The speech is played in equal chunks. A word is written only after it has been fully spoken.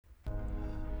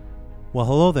Well,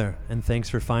 hello there, and thanks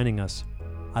for finding us.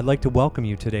 I'd like to welcome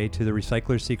you today to the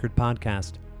Recycler's Secret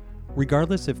podcast.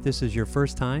 Regardless if this is your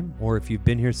first time or if you've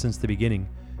been here since the beginning,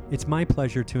 it's my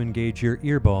pleasure to engage your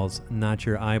earballs, not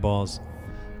your eyeballs.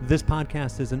 This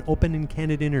podcast is an open and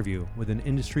candid interview with an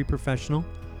industry professional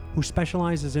who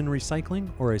specializes in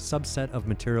recycling or a subset of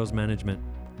materials management.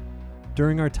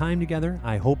 During our time together,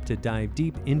 I hope to dive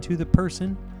deep into the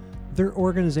person, their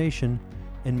organization,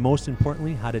 and most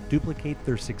importantly, how to duplicate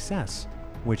their success,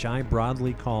 which I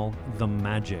broadly call the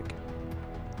magic.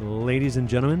 Ladies and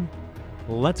gentlemen,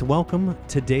 let's welcome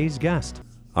today's guest.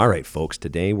 All right, folks,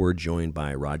 today we're joined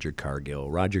by Roger Cargill.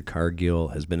 Roger Cargill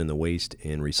has been in the waste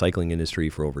and recycling industry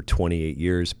for over 28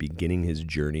 years, beginning his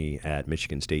journey at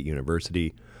Michigan State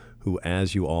University, who,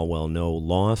 as you all well know,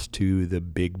 lost to the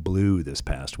Big Blue this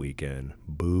past weekend.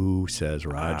 Boo, says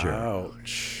Roger.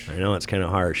 Ouch. I know, it's kind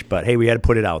of harsh, but hey, we had to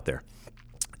put it out there.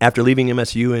 After leaving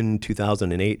MSU in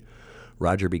 2008,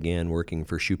 Roger began working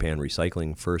for Schupan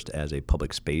Recycling, first as a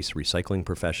public space recycling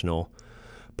professional,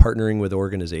 partnering with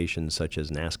organizations such as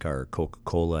NASCAR,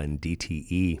 Coca-Cola, and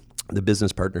DTE. The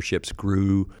business partnerships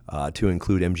grew to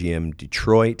include MGM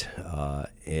Detroit,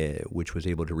 which was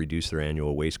able to reduce their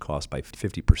annual waste cost by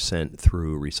 50%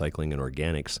 through recycling and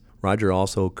organics. Roger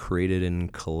also created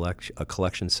a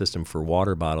collection system for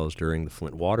water bottles during the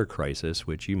Flint water crisis,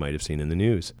 which you might have seen in the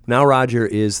news. Now Roger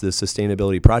is the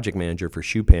sustainability project manager for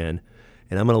Schupan,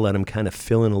 and I'm going to let him kind of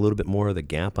fill in a little bit more of the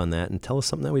gap on that and tell us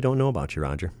something that we don't know about you,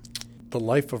 Roger. The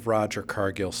life of Roger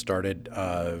Cargill started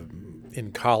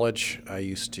in college. I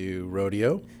used to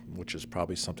rodeo, which is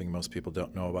probably something most people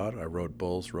don't know about. I rode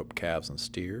bulls, roped calves, and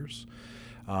steers.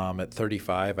 At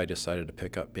 35, I decided to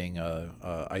pick up being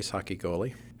a ice hockey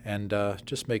goalie and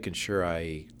just making sure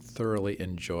I thoroughly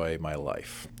enjoy my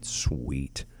life.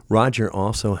 Sweet. Roger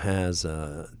also has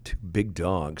 2 big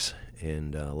dogs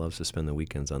and loves to spend the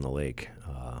weekends on the lake.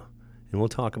 And we'll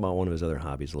talk about one of his other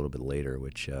hobbies a little bit later,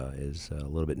 which is a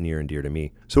little bit near and dear to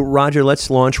me. So, Roger, let's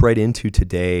launch right into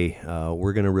today.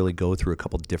 We're going to really go through a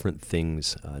couple different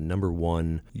things. Number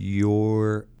one,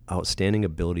 your outstanding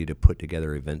ability to put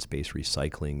together events-based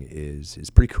recycling is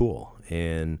pretty cool.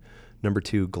 And number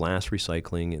two, glass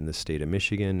recycling in the state of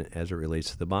Michigan as it relates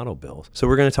to the bottle bills. So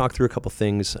we're going to talk through a couple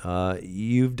things.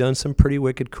 You've done some pretty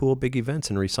wicked cool big events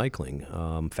in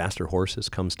recycling. Faster Horses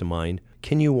comes to mind.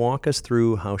 Can you walk us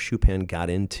through how Schupan got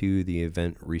into the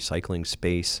event recycling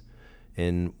space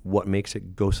and what makes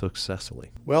it go so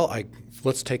successfully? Well,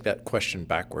 let's take that question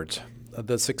backwards.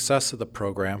 The success of the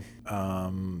program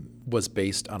was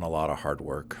based on a lot of hard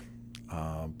work,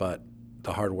 but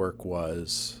the hard work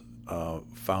was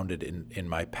founded in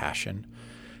my passion,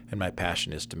 and my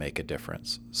passion is to make a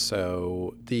difference.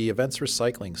 So the events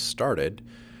recycling started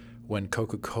when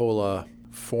Coca-Cola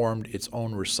formed its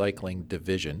own recycling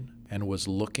division and was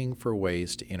looking for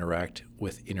ways to interact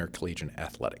with intercollegiate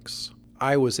athletics.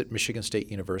 I was at Michigan State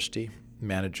University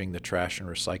managing the trash and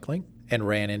recycling and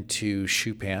ran into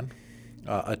Schupan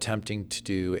attempting to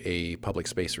do a public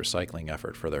space recycling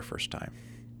effort for their first time.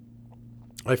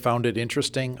 I found it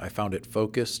interesting. I found it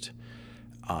focused.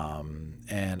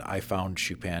 And I found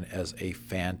Schupan as a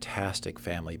fantastic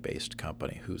family-based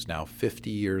company who's now 50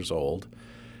 years old,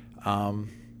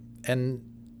 and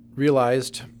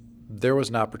realized there was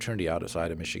an opportunity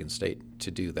outside of Michigan State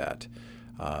to do that.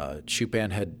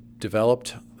 Schupan had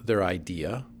developed their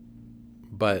idea,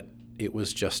 but it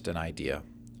was just an idea.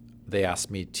 They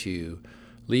asked me to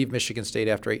leave Michigan State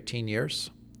after 18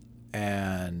 years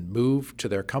and move to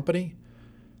their company.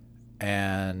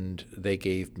 And they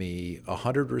gave me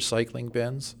 100 recycling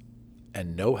bins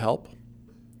and no help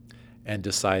and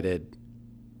decided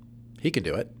he can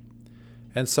do it.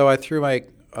 And so I threw my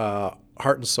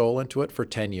heart and soul into it for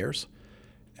 10 years.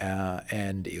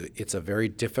 And it's a very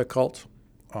difficult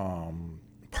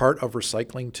part of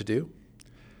recycling to do.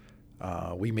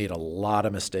 We made a lot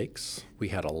of mistakes. We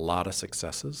had a lot of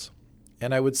successes.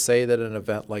 And I would say that an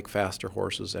event like Faster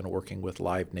Horses and working with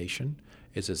Live Nation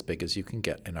is as big as you can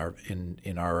get in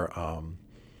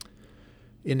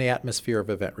the atmosphere of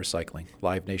event recycling.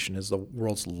 Live Nation is the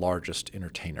world's largest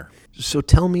entertainer. So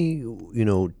tell me,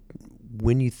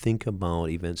 when you think about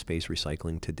event-based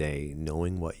recycling today,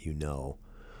 knowing what you know,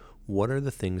 what are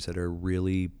the things that are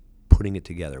really putting it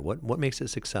together? What makes it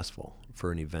successful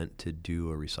for an event to do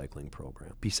a recycling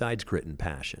program, besides grit and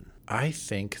passion? I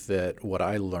think that what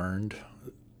I learned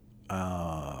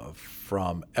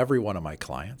from every one of my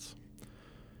clients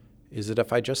is that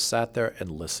if I just sat there and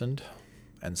listened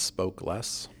and spoke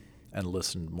less and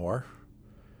listened more,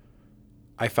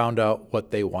 I found out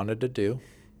what they wanted to do.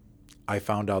 I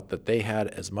found out that they had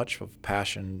as much of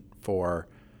passion for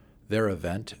their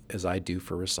event as I do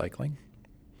for recycling.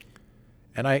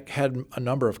 And I had a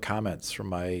number of comments from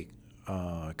my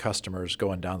customers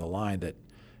going down the line that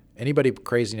anybody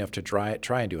crazy enough to try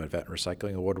and do event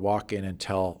recycling would walk in and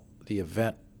tell the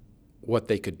event what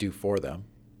they could do for them.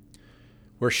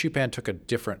 Where Shoe Pan took a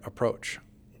different approach.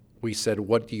 We said,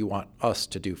 what do you want us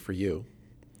to do for you?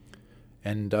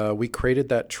 And we created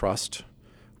that trust.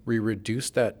 We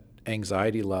reduced that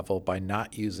anxiety level by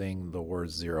not using the word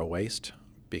zero waste,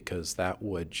 because that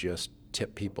would just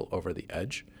tip people over the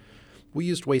edge. We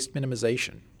used waste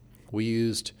minimization. We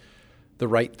used the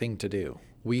right thing to do.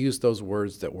 We used those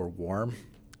words that were warm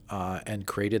and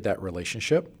created that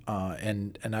relationship.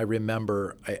 And I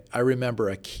remember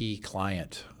a key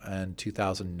client in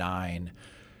 2009.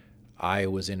 I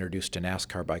was introduced to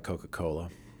NASCAR by Coca-Cola.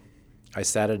 I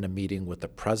sat in a meeting with the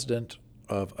president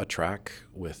of a track,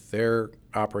 with their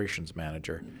operations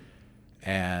manager,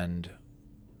 and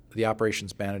the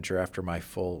operations manager, after my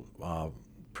full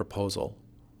proposal,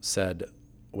 said,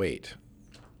 wait,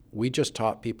 we just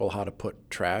taught people how to put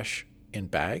trash in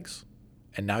bags,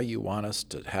 and now you want us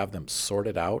to have them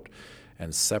sorted out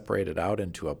and separate it out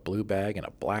into a blue bag and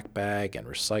a black bag and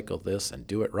recycle this and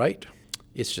do it right?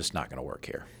 It's just not going to work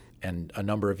here. And a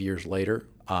number of years later,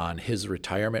 on his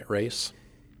retirement race,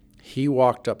 he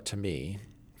walked up to me,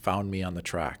 found me on the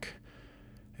track,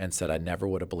 and said, I never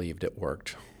would have believed it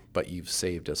worked, but you've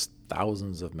saved us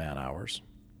thousands of man hours,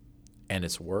 and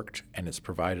it's worked, and it's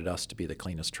provided us to be the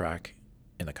cleanest track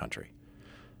in the country.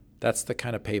 That's the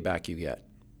kind of payback you get.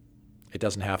 It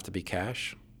doesn't have to be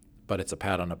cash, but it's a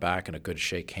pat on the back and a good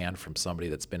shake hand from somebody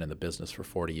that's been in the business for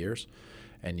 40 years.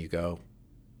 And you go,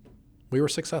 we were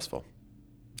successful.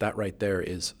 That right there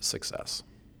is success.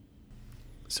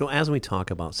 So as we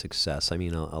talk about success, I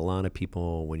mean, a lot of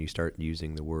people, when you start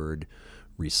using the word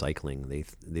recycling,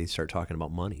 they start talking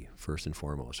about money first and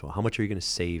foremost. Well, how much are you going to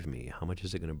save me? How much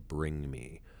is it going to bring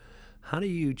me? How do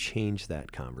you change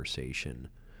that conversation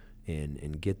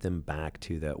and get them back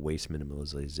to that waste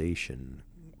minimalization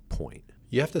point?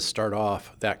 You have to start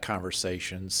off that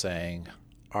conversation saying,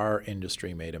 our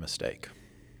industry made a mistake.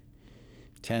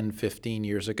 10, 15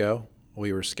 years ago,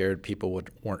 we were scared people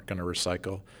weren't going to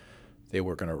recycle. They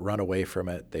were going to run away from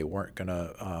it. They weren't going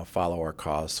to follow our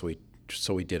cause,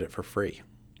 so we did it for free.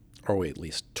 Or we at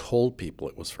least told people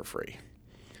it was for free.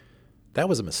 That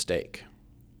was a mistake.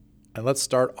 And let's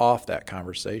start off that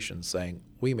conversation saying,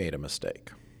 we made a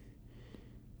mistake.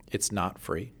 It's not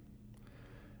free.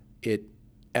 It,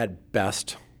 at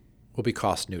best, will be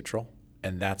cost neutral,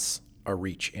 and that's a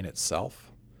reach in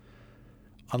itself.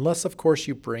 Unless, of course,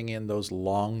 you bring in those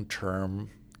long-term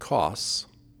costs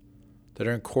that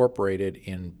are incorporated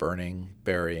in burning,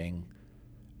 burying,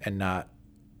 and not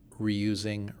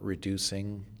reusing,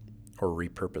 reducing, or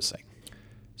repurposing.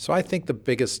 So I think the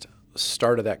biggest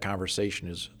start of that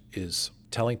conversation is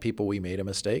telling people we made a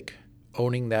mistake,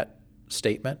 owning that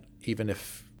statement, even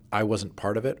if I wasn't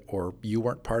part of it or you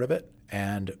weren't part of it,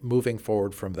 and moving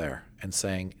forward from there and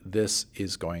saying this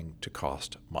is going to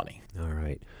cost money. All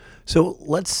right. So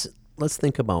let's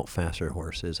think about faster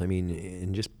horses. I mean,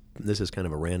 and just this is kind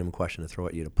of a random question to throw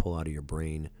at you to pull out of your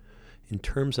brain. In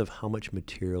terms of how much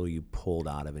material you pulled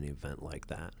out of an event like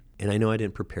that. And I know I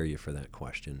didn't prepare you for that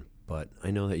question, but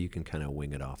I know that you can kind of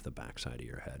wing it off the backside of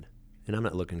your head. And I'm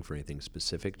not looking for anything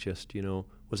specific, just,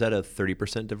 was that a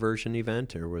 30% diversion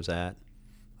event or was that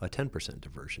a 10%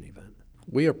 diversion event?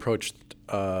 We approached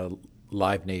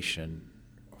Live Nation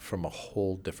from a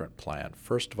whole different plan.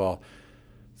 First of all,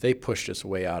 they pushed us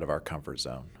way out of our comfort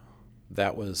zone.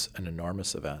 That was an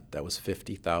enormous event. That was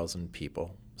 50,000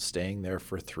 people staying there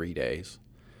for 3 days.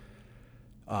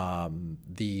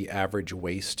 The average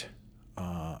waste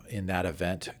in that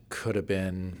event could have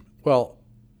been, well,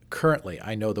 currently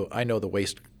I know the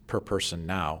waste per person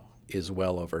now is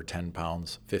well over 10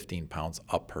 pounds, 15 pounds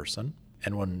a person.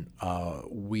 And when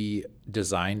we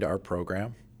designed our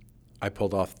program, I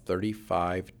pulled off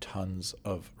 35 tons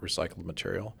of recycled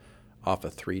material off a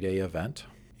 3-day event,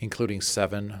 including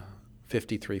 7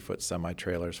 53-foot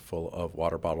semi-trailers full of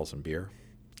water bottles and beer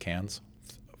cans,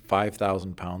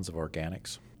 5,000 pounds of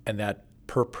organics. And that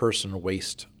per person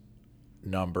waste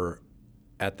number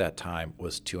at that time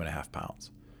was 2.5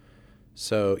 pounds.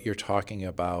 So you're talking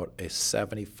about a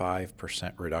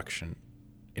 75% reduction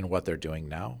in what they're doing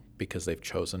now because they've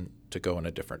chosen to go in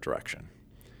a different direction.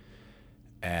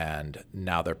 And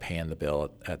now they're paying the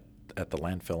bill at the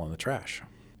landfill and the trash.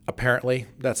 Apparently,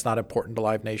 that's not important to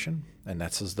Live Nation, and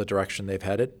that's the direction they've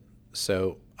headed.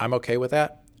 So I'm okay with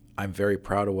that. I'm very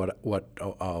proud of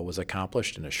what was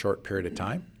accomplished in a short period of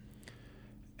time.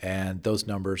 And those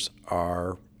numbers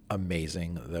are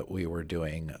amazing that we were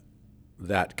doing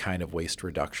that kind of waste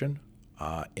reduction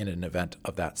in an event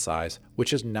of that size,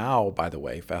 which is now, by the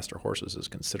way, Faster Horses is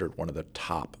considered one of the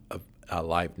top of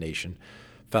Live Nation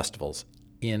festivals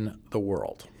in the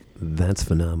world. That's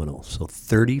phenomenal. So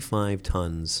 35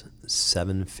 tons,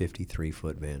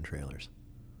 753-foot van trailers.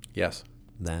 Yes.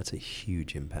 That's a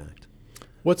huge impact.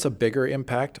 What's a bigger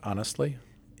impact, honestly,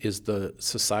 is the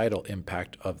societal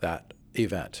impact of that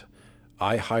event.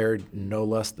 I hired no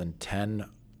less than 10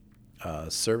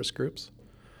 service groups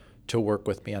to work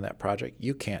with me on that project.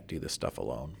 You can't do this stuff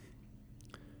alone.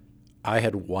 I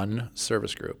had one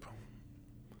service group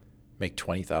make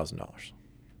 $20,000.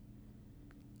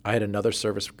 I had another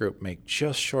service group make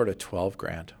just short of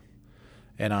 $12,000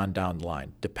 and on down the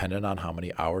line, depending on how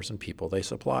many hours and people they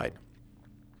supplied.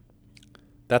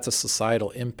 That's a societal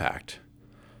impact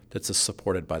that's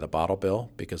supported by the bottle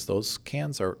bill, because those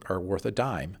cans are worth a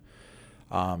dime.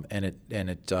 And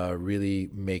it really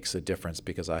makes a difference,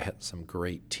 because I had some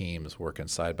great teams working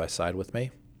side by side with me,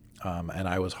 and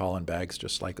I was hauling bags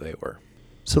just like they were.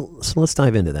 So let's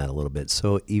dive into that a little bit.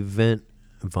 So event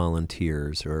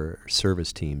volunteers, or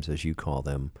service teams as you call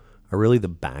them, are really the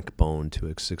backbone to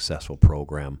a successful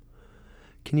program.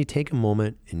 Can you take a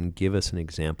moment and give us an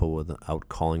example, without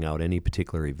calling out any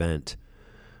particular event,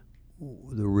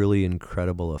 the really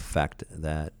incredible effect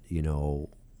that,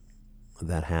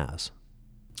 that has?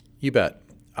 You bet.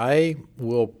 I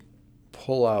will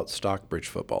pull out Stockbridge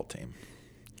football team.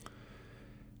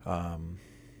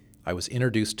 I was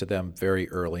introduced to them very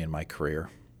early in my career.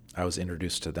 I was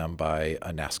introduced to them by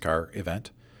a NASCAR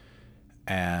event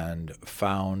and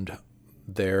found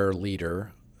their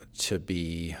leader to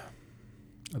be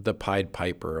the Pied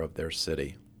Piper of their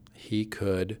city. He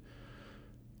could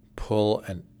pull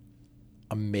an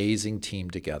amazing team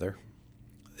together.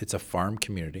 It's a farm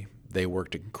community. They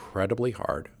worked incredibly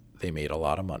hard. They made a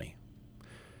lot of money.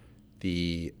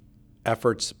 The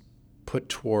efforts put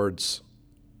towards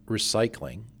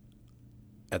recycling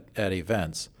at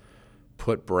events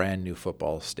put brand new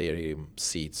football stadium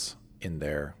seats in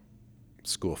their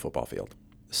school football field,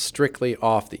 strictly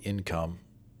off the income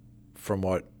from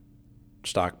what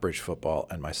Stockbridge football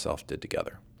and myself did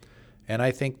together. And I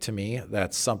think, to me,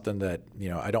 that's something that,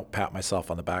 I don't pat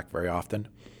myself on the back very often,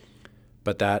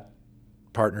 but that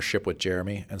partnership with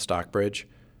Jeremy and Stockbridge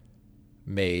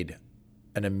made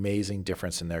an amazing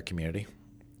difference in their community.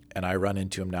 And I run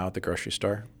into them now at the grocery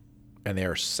store, and they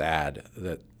are sad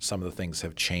that some of the things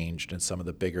have changed and some of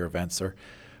the bigger events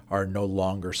are no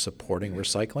longer supporting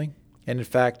recycling. And in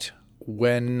fact,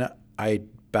 when I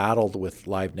battled with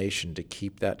Live Nation to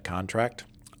keep that contract,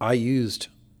 I used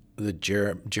the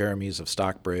Jeremys of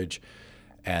Stockbridge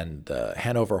and the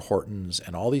Hanover Hortons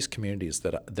and all these communities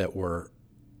that were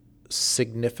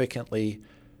significantly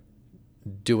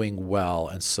doing well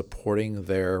and supporting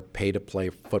their pay-to-play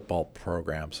football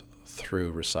programs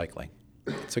through recycling.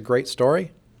 It's a great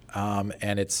story,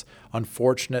 and it's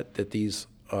unfortunate that these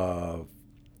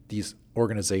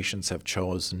organizations have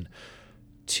chosen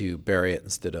to bury it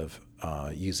instead of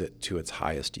use it to its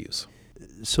highest use.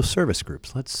 So service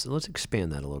groups, let's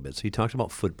expand that a little bit. So you talked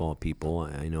about football people.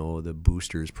 I know the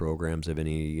boosters programs of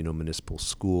any municipal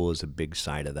school is a big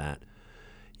side of that.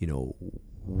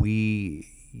 We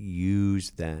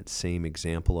use that same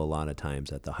example a lot of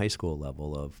times at the high school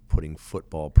level of putting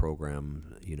football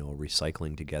program,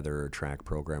 recycling together, or track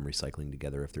program recycling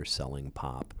together if they're selling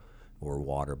pop or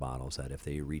water bottles, that if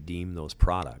they redeem those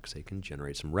products, they can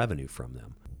generate some revenue from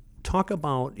them. Talk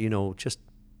about, just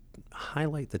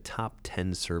highlight the top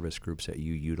 10 service groups that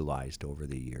you utilized over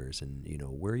the years and,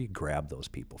 where you grab those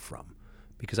people from.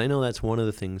 Because I know that's one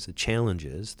of the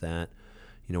challenges that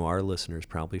our listeners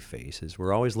probably face is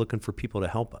we're always looking for people to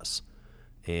help us.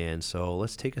 And so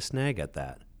let's take a snag at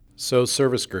that. So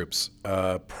service groups,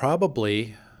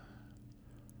 probably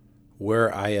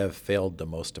where I have failed the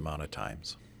most amount of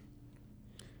times.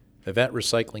 Event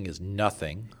recycling is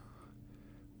nothing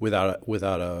without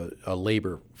a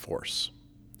labor force.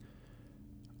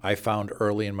 I found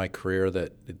early in my career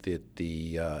that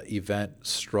the event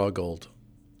struggled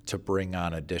to bring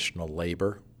on additional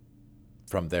labor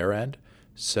from their end,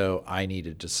 so I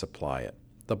needed to supply it.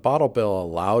 The bottle bill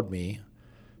allowed me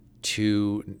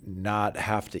to not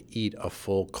have to eat a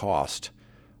full cost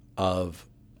of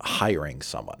hiring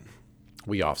someone.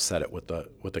 We offset it with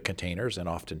the containers, and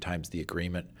oftentimes the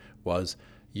agreement was,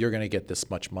 you're going to get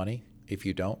this much money. If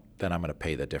you don't, then I'm going to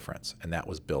pay the difference. And that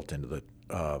was built into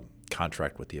the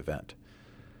contract with the event.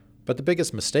 But the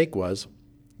biggest mistake was,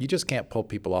 you just can't pull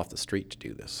people off the street to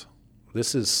do this.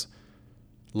 This is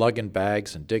lugging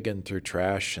bags and digging through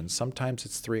trash, and sometimes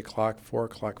it's 3 o'clock, 4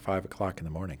 o'clock, 5 o'clock in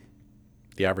the morning.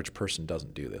 The average person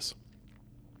doesn't do this.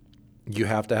 You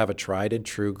have to have a tried and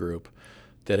true group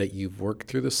that you've worked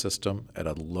through the system at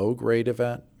a low-grade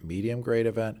event, medium-grade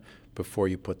event, before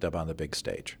you put them on the big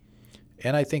stage.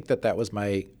 And I think that was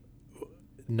my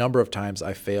number of times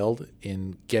I failed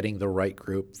in getting the right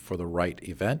group for the right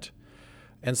event.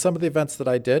 And some of the events that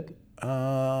I did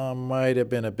might have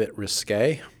been a bit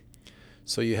risque.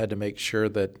 So you had to make sure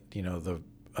that, the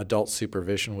adult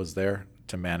supervision was there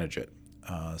to manage it.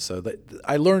 So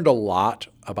I learned a lot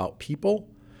about people.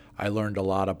 I learned a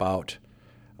lot about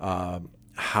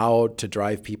how to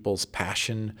drive people's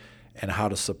passion and how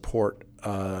to support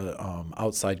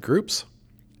outside groups.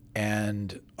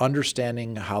 And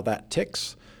understanding how that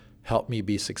ticks helped me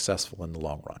be successful in the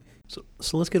long run.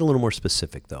 So let's get a little more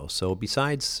specific, though. So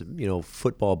besides,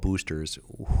 football boosters,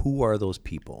 who are those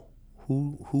people?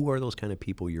 Who are those kind of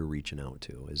people you're reaching out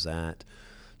to? Is that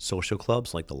social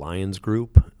clubs like the Lions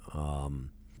Group,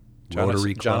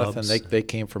 Rotary clubs? Jonathan, they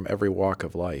came from every walk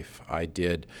of life. I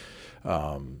did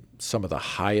some of the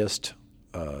highest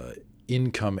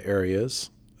income areas,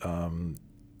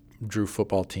 drew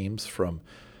football teams from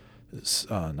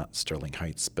not Sterling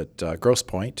Heights, but Grosse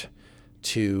Pointe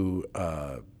to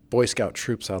Boy Scout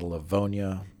troops out of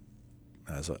Livonia,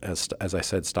 as I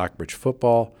said, Stockbridge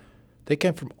football. They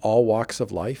came from all walks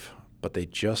of life, but they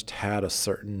just had a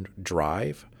certain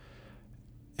drive.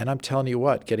 And I'm telling you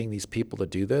what, getting these people to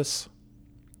do this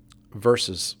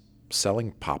versus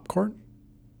selling popcorn,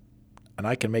 and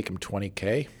I can make them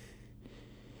 $20K,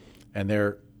 and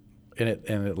they're in it,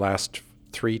 and it lasts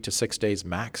 3 to 6 days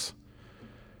max,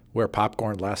 where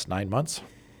popcorn lasts 9 months.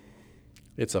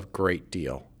 It's a great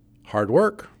deal. Hard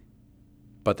work,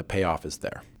 but the payoff is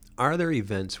there. Are there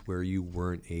events where you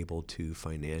weren't able to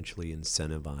financially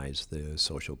incentivize the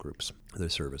social groups, the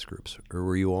service groups,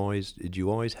 or did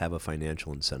you always have a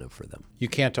financial incentive for them? You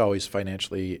can't always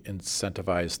financially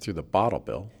incentivize through the bottle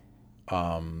bill.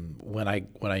 When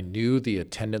I knew the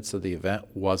attendance of the event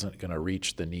wasn't going to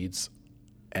reach the needs,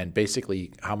 and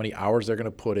basically how many hours they're going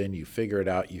to put in, you figure it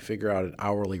out. You figure out an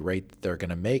hourly rate that they're going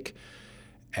to make,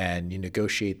 and you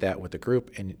negotiate that with the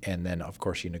group, and then, of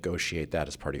course, you negotiate that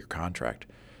as part of your contract.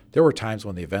 There were times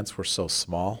when the events were so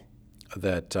small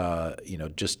that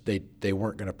just they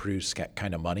weren't going to produce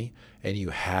kind of money, and you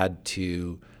had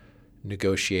to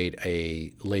negotiate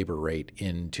a labor rate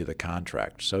into the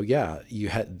contract. So yeah,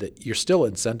 you're still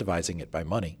incentivizing it by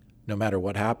money, no matter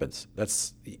what happens.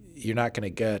 You're not going to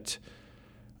get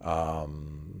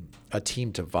a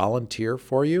team to volunteer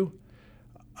for you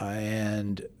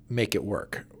and make it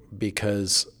work,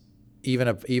 because even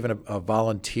a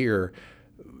volunteer,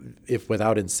 if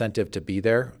without incentive to be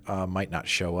there, might not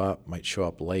show up, might show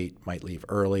up late, might leave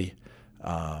early,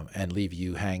 and leave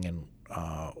you hanging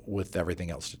with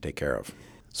everything else to take care of.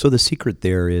 So the secret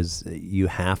there is you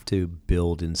have to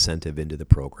build incentive into the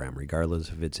program, regardless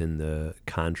if it's in the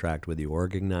contract with the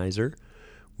organizer,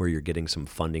 where you're getting some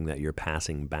funding that you're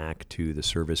passing back to the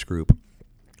service group,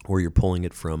 or you're pulling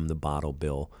it from the bottle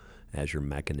bill as your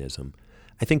mechanism.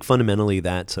 I think fundamentally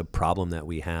that's a problem that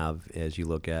we have as you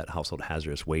look at household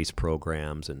hazardous waste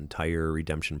programs and tire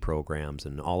redemption programs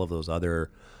and all of those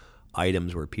other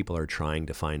items where people are trying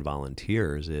to find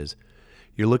volunteers. Is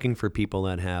you're looking for people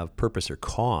that have purpose or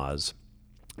cause,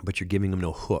 but you're giving them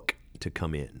no hook to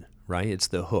come in, right? It's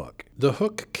the hook. The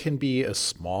hook can be as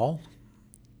small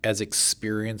as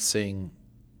experiencing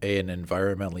an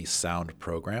environmentally sound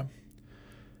program,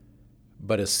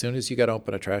 but as soon as you got to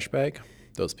open a trash bag,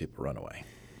 those people run away.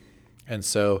 And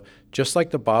so just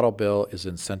like the bottle bill is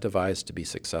incentivized to be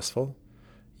successful,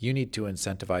 you need to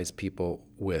incentivize people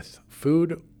with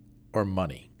food or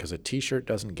money, because a T-shirt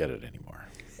doesn't get it anymore.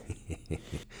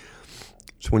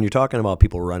 So when you're talking about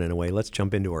people running away, let's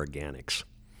jump into organics.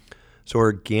 So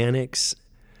organics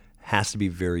has to be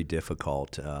very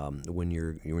difficult when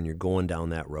you're going down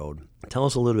that road. Tell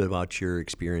us a little bit about your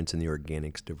experience in the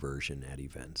organics diversion at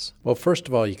events. Well, first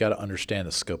of all, you got to understand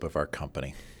the scope of our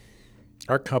company.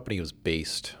 Our company was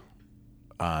based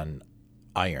on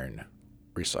iron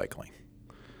recycling.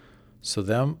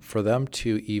 So for them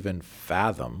to even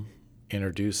fathom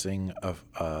introducing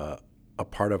a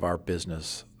part of our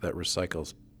business that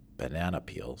recycles banana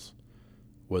peels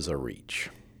was a reach.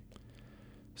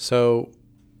 So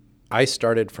I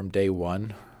started from day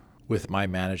one with my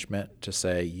management to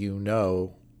say,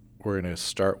 we're going to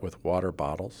start with water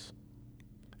bottles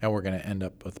and we're going to end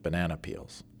up with banana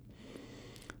peels.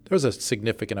 There was a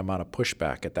significant amount of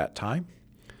pushback at that time,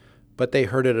 but they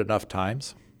heard it enough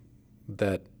times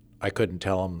that I couldn't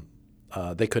tell them,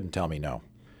 they couldn't tell me no.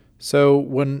 So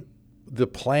when the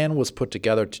plan was put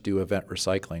together to do event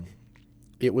recycling,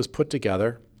 it was put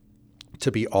together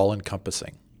to be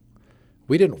all-encompassing.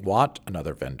 We didn't want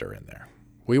another vendor in there.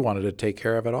 We wanted to take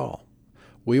care of it all.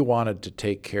 We wanted to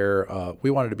take care of,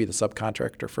 we wanted to be the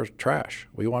subcontractor for trash.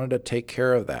 We wanted to take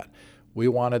care of that. We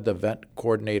wanted the event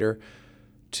coordinator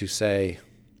to say,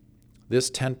 this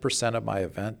 10% of my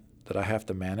event that I have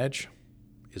to manage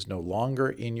is no longer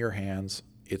in your hands.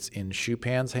 It's in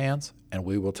Schupan's hands, and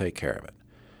we will take care of it.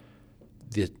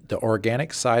 The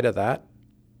organic side of that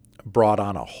brought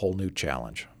on a whole new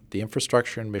challenge. The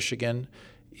infrastructure in Michigan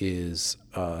is,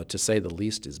 to say the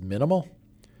least, is minimal.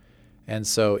 And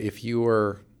so if you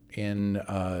were in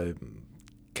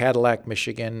Cadillac,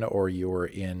 Michigan, or you were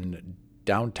in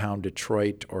downtown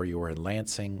Detroit, or you were in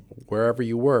Lansing, wherever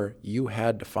you were, you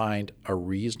had to find a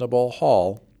reasonable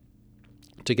haul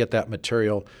to get that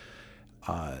material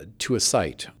to a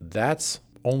site. That's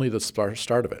only the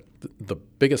start of it. The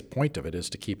biggest point of it is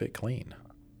to keep it clean,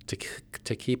 to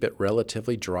keep it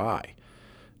relatively dry.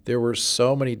 There were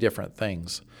so many different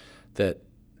things that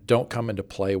don't come into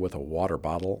play with a water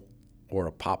bottle or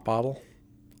a pop bottle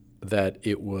that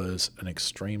it was an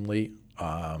extremely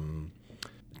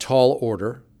tall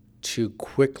order to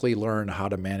quickly learn how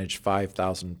to manage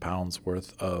 5,000 pounds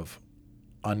worth of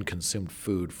unconsumed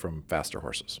food from faster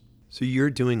horses. So you're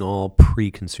doing all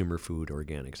pre-consumer food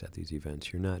organics at these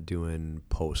events. You're not doing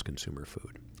post-consumer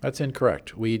food. That's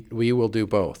incorrect. We will do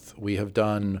both. We have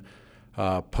done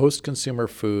post-consumer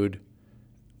food,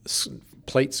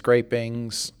 plate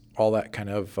scrapings, all that kind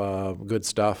of good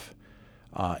stuff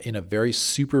in a very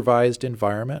supervised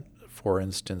environment. For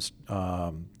instance,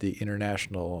 the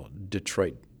International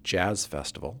Detroit Jazz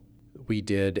Festival. We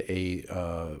did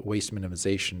a waste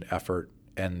minimization effort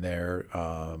and their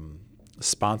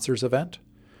sponsors event,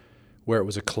 where it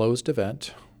was a closed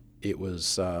event. It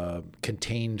was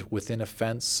contained within a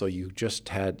fence, so you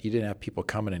didn't have people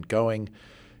coming and going.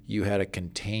 You had a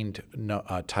contained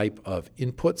type of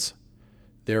inputs.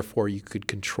 Therefore, you could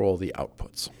control the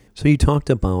outputs. So you talked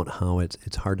about how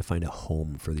it's hard to find a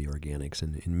home for the organics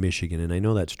in Michigan, and I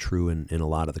know that's true in a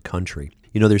lot of the country.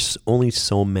 There's only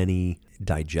so many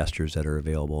digesters that are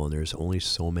available, and there's only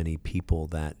so many people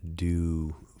that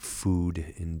do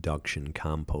food induction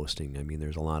composting. I mean,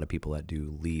 there's a lot of people that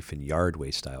do leaf and yard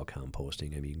waste style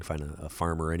composting. I mean, you can find a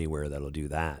farmer anywhere that'll do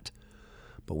that.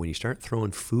 But when you start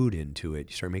throwing food into it,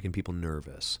 you start making people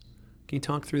nervous. Can you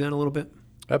talk through that a little bit?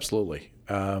 Absolutely.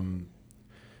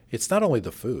 It's not only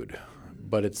the food,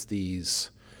 but it's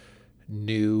these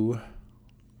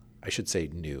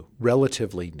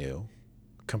relatively new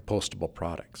compostable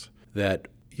products that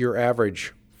your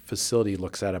average facility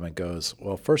looks at them and goes,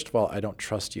 well, first of all, I don't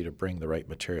trust you to bring the right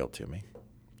material to me.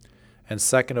 And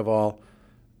second of all,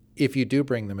 if you do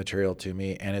bring the material to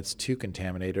me and it's too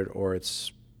contaminated or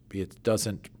it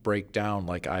doesn't break down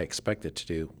like I expect it to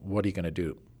do, what are you going to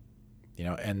do?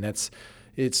 And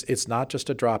it's not just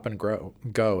a drop and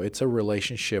go. It's a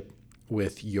relationship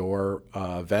with your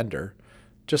vendor,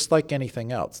 just like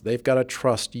anything else. They've got to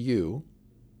trust you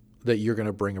that you're going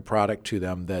to bring a product to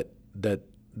them that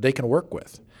they can work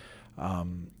with.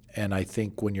 And I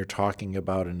think when you're talking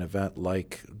about an event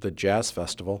like the Jazz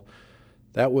Festival,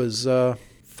 that was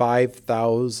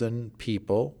 5,000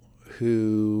 people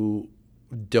who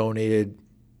donated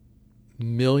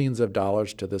millions of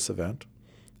dollars to this event.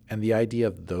 And the idea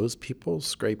of those people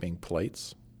scraping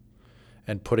plates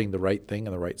and putting the right thing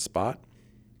in the right spot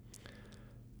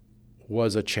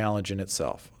was a challenge in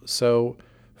itself. So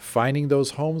finding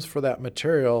those homes for that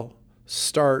material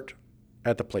start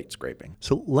at the plate scraping.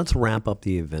 So let's wrap up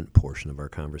the event portion of our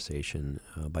conversation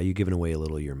by you giving away a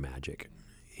little of your magic.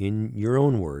 In your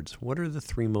own words, what are the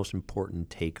 3 most important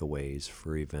takeaways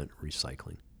for event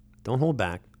recycling? Don't hold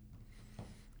back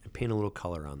and paint a little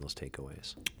color on those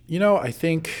takeaways. I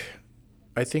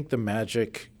think the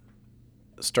magic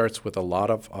starts with a lot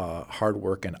of hard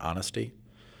work and honesty,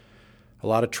 a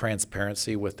lot of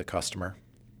transparency with the customer,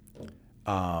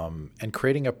 and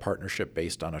creating a partnership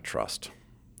based on a trust.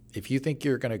 If you think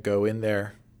you're going to go in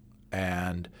there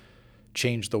and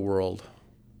change the world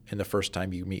in the first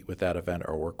time you meet with that event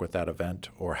or work with that event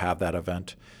or have that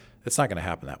event, it's not going to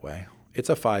happen that way. It's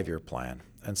a 5-year plan.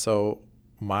 And so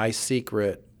my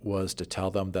secret was to tell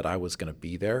them that I was going to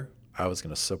be there. I was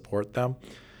going to support them.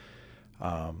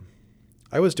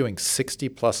 I was doing 60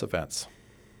 plus events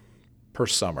per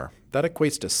summer. That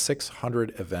equates to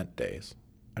 600 event days.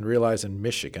 And realize in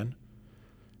Michigan,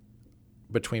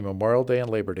 between Memorial Day and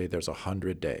Labor Day, there's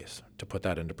 100 days. To put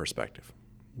that into perspective,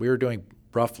 we were doing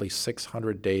roughly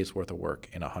 600 days worth of work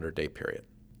in a 100-day period.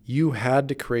 You had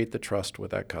to create the trust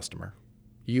with that customer.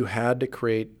 You had to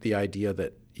create the idea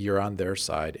that you're on their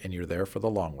side and you're there for the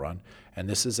long run. And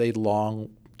this is a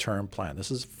long-term plan.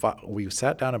 We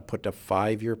sat down and put a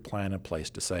 5-year plan in place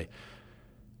to say,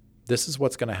 this is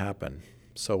what's going to happen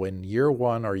So in year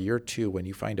 1 or year 2, when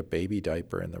you find a baby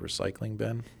diaper in the recycling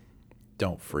bin,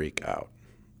 don't freak out.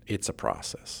 It's a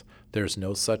process. There's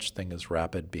no such thing as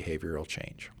rapid behavioral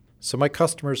change. So my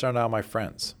customers are now my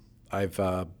friends. I've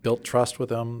built trust with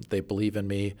them. They believe in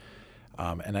me,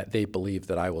 and they believe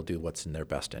that I will do what's in their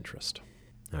best interest.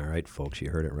 All right, folks, you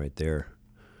heard it right there.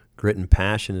 Grit and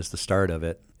passion is the start of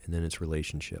it, and then it's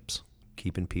relationships.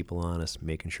 Keeping people honest,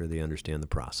 making sure they understand the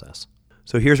process.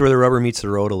 So here's where the rubber meets the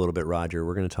road a little bit, Roger.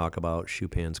 We're going to talk about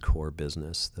Schupan's core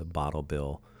business, the bottle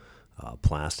bill,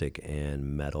 plastic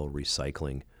and metal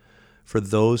recycling. For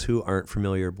those who aren't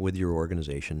familiar with your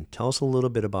organization, tell us a little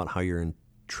bit about how you're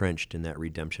entrenched in that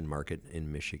redemption market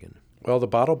in Michigan. Well, the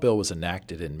bottle bill was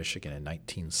enacted in Michigan in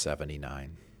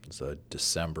 1979. It was a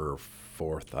December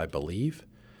 4th, I believe.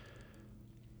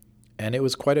 And it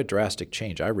was quite a drastic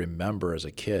change. I remember as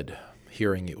a kid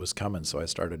hearing it was coming, so I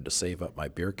started to save up my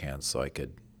beer cans so I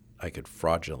could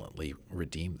fraudulently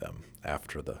redeem them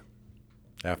after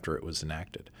it was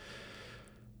enacted.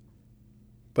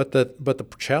 But the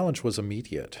challenge was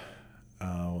immediate.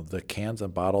 The cans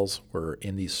and bottles were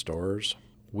in these stores.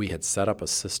 We had set up a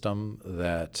system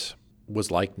that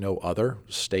was like no other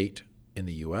state in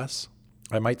the U.S.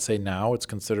 I might say now it's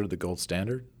considered the gold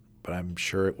standard, but I'm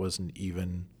sure it wasn't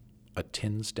even a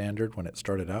tin standard when it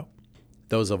started out.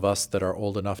 Those of us that are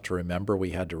old enough to remember, we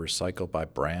had to recycle by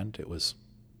brand. It was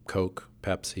Coke,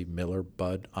 Pepsi, Miller,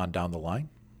 Bud, on down the line.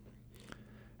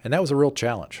 And that was a real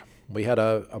challenge. We had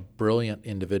a brilliant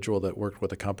individual that worked with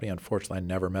the company. Unfortunately, I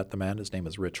never met the man. His name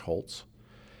is Rich Holtz.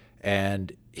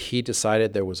 And he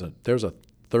decided there's a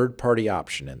third-party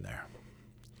option in there.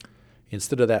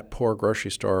 Instead of that poor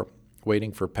grocery store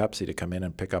waiting for Pepsi to come in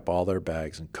and pick up all their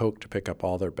bags and Coke to pick up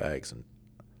all their bags and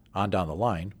on down the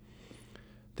line,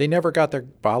 they never got their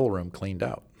bottle room cleaned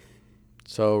out.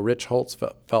 So Rich Holtz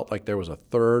felt like there was a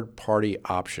third-party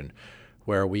option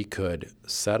where we could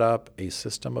set up a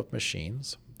system of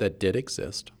machines that did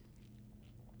exist,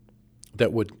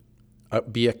 that would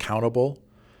be accountable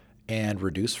and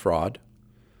reduce fraud.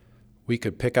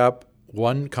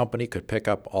 One company could pick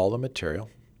up all the material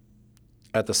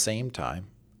at the same time,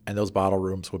 and those bottle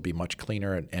rooms would be much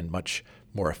cleaner and much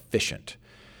more efficient.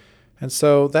 And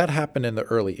so that happened in the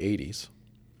early 80s,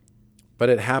 but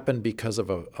it happened because of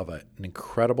an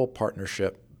incredible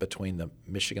partnership between the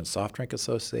Michigan Soft Drink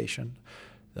Association,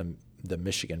 the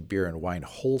Michigan Beer and Wine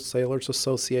Wholesalers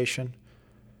Association,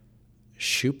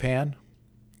 Schupan,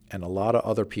 and a lot of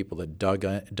other people that dug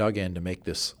in to make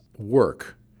this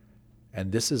work.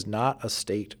 And this is not a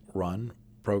state-run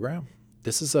program.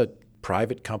 This is a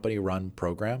private company-run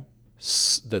program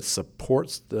that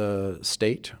supports the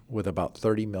state with about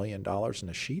 $30 million in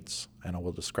the sheets. And I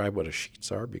will describe what a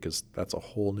sheets are because that's a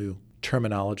whole new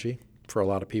terminology for a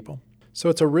lot of people. So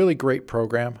it's a really great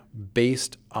program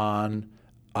based on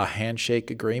a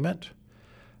handshake agreement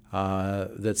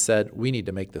that said we need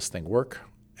to make this thing work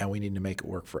and we need to make it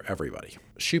work for everybody.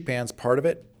 Schupan's part of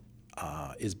it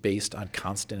is based on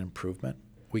constant improvement.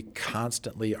 We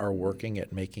constantly are working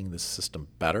at making this system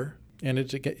better, and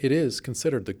it is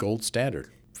considered the gold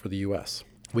standard for the U.S.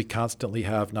 We constantly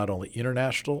have not only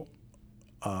international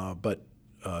but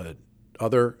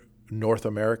other North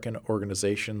American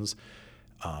organizations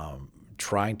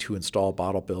trying to install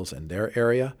bottle bills in their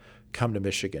area come to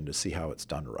Michigan to see how it's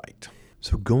done right.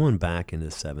 So going back in the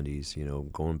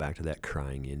 70s, going back to that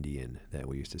crying Indian that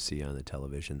we used to see on the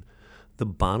television, the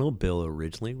bottle bill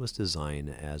originally was designed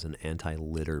as an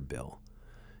anti-litter bill.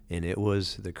 And it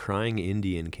was the Crying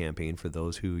Indian campaign, for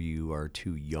those who you are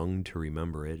too young to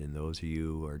remember it and those of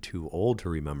you who are too old to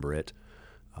remember it,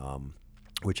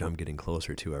 which I'm getting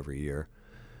closer to every year.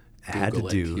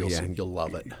 You'll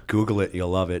love it. Google it, you'll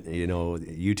love it.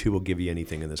 YouTube will give you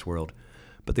anything in this world.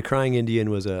 But the Crying Indian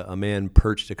was a man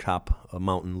perched atop a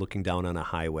mountain looking down on a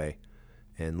highway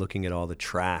and looking at all the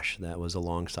trash that was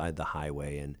alongside the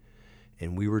highway.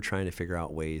 And we were trying to figure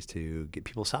out ways to get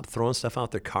people to stop throwing stuff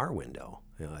out their car window,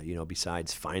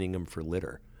 besides fining them for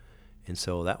litter. And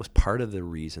so that was part of the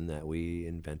reason that we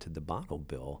invented the bottle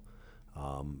bill.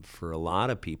 For a lot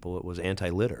of people, it was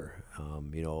anti-litter,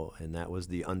 and that was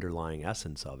the underlying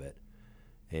essence of it.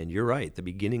 And you're right, the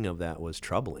beginning of that was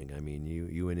troubling. I mean,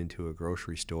 you went into a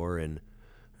grocery store and,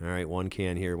 all right, one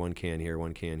can here, one can here,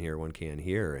 one can here, one can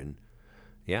here. And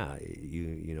yeah,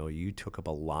 you took up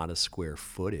a lot of square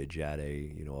footage at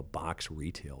a box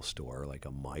retail store like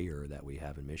a Meijer that we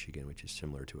have in Michigan, which is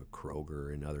similar to a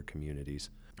Kroger in other communities.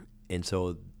 And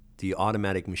so the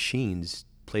automatic machines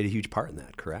played a huge part in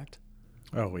that, correct?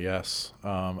 Oh, yes.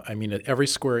 Every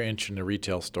square inch in a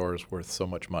retail store is worth so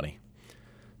much money.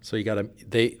 So you got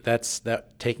to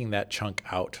taking that chunk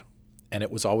out, and it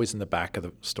was always in the back of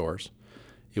the stores.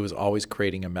 It was always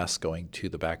creating a mess going to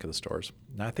the back of the stores.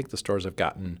 And I think the stores have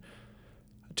gotten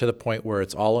to the point where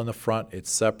it's all in the front, it's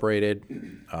separated,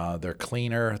 they're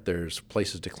cleaner, there's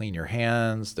places to clean your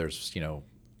hands, there's,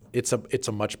 it's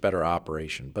a much better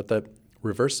operation. But the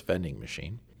reverse vending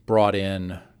machine brought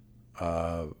in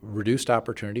reduced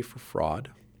opportunity for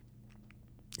fraud.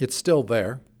 It's still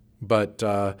there, but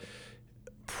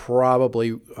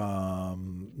probably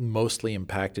mostly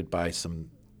impacted by some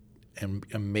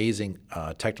amazing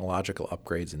technological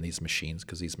upgrades in these machines,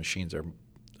 because these machines are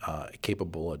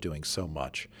capable of doing so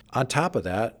much. On top of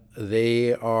that,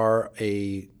 they are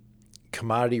a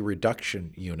commodity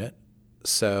reduction unit,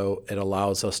 so it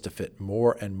allows us to fit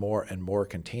more and more and more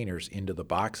containers into the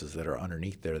boxes that are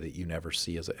underneath there that you never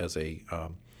see as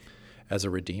a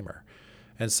redeemer.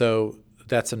 And so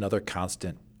that's another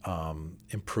constant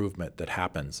improvement that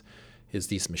happens, is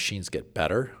these machines get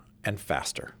better and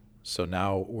faster. So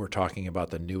now we're talking about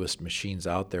the newest machines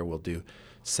out there will do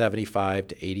 75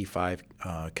 to 85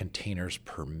 containers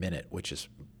per minute, which is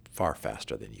far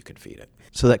faster than you can feed it.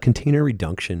 So that container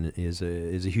reduction is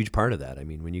a huge part of that. I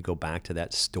mean, when you go back to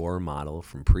that store model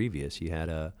from previous, you had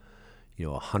a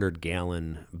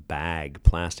 100-gallon bag,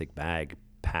 plastic bag,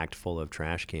 packed full of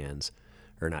trash cans,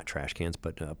 or not trash cans,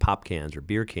 but pop cans or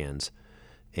beer cans.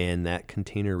 And that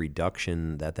container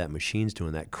reduction that machine's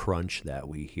doing, that crunch that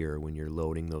we hear when you're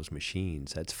loading those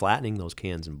machines, that's flattening those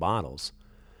cans and bottles.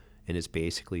 And it's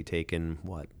basically taken,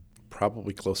 what?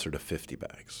 Probably closer to 50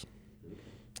 bags.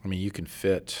 I mean, you can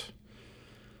fit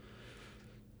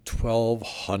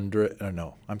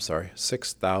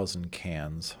 6,000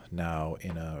 cans now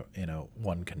in a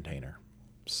one container.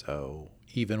 So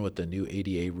even with the new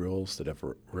ADA rules that have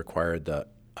required the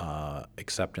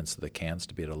acceptance of the cans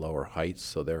to be at a lower height,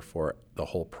 so therefore the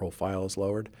whole profile is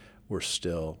lowered,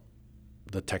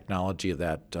 the technology of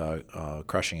that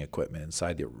crushing equipment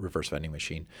inside the reverse vending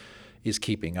machine is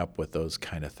keeping up with those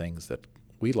kind of things. That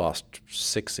we lost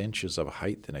 6 inches of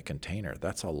height in a container.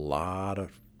 That's a lot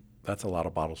of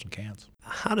bottles and cans.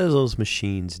 How do those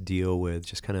machines deal with,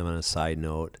 just kind of on a side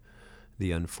note,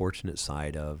 the unfortunate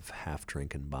side of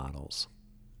half-drinking bottles?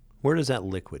 Where does that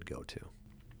liquid go to?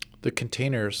 The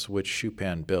containers which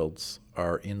Schupan builds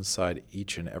are inside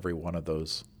each and every one of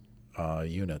those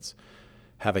units,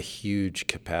 have a huge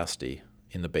capacity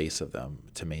in the base of them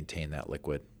to maintain that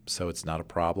liquid. So it's not a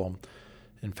problem.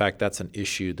 In fact, that's an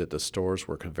issue that the stores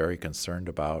were very concerned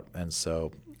about, and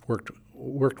so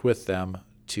worked with them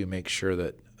to make sure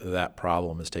that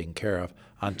problem is taken care of.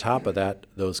 On top of that,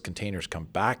 those containers come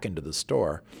back into the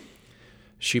store.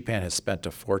 Schupan has spent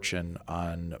a fortune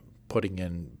on putting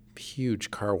in huge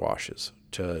car washes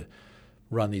to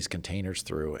run these containers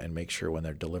through and make sure when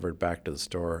they're delivered back to the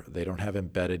store, they don't have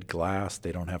embedded glass,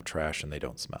 they don't have trash, and they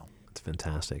don't smell. That's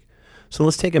fantastic. So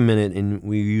let's take a minute, and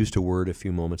we used a word a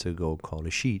few moments ago called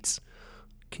a sheets.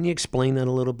 Can you explain that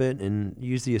a little bit and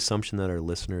use the assumption that our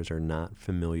listeners are not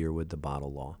familiar with the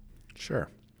bottle law? Sure.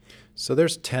 So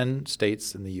there's 10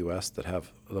 states in the U.S. that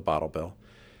have the bottle bill,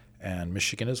 and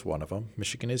Michigan is one of them.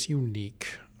 Michigan is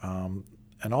unique.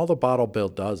 And all the bottle bill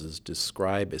does is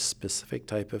describe a specific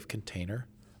type of container,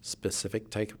 specific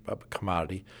type of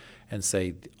commodity, and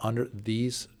say under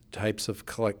these types of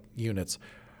units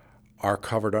are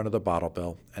covered under the bottle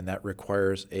bill, and that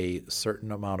requires a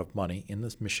certain amount of money. In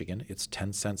this Michigan, it's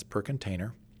 10 cents per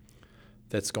container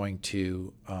that's going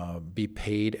to be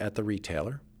paid at the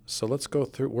retailer. So let's go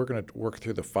through, we're going to work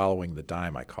through the following the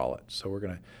dime, I call it. So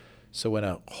when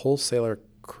a wholesaler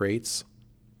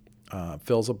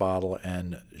fills a bottle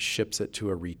and ships it to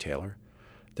a retailer,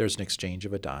 there's an exchange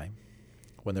of a dime.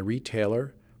 When the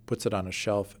retailer puts it on a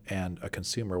shelf and a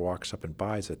consumer walks up and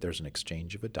buys it, there's an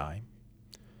exchange of a dime.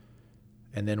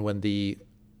 And then when the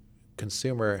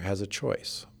consumer has a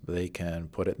choice, they can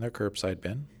put it in their curbside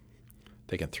bin,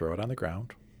 they can throw it on the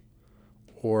ground,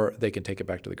 or they can take it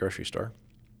back to the grocery store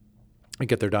and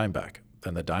get their dime back.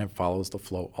 Then the dime follows the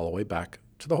flow all the way back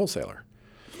to the wholesaler.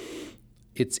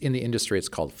 It's in the industry, it's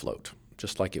called float,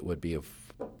 just like it would be of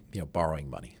borrowing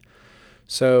money.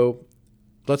 So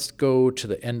let's go to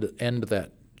the end of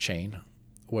that chain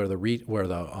where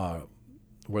the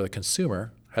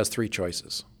consumer has 3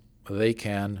 choices. They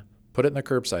can put it in the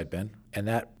curbside bin, and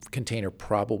that container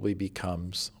probably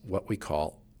becomes what we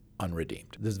call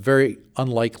unredeemed. It's very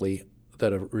unlikely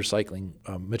that a recycling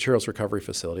materials recovery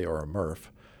facility, or a MRF,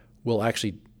 will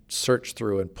actually search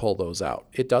through and pull those out.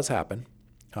 It does happen,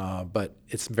 but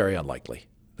it's very unlikely.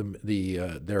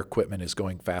 Their equipment is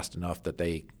going fast enough that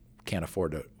they can't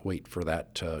afford to wait for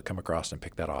that to come across and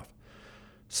pick that off.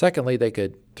 Secondly, they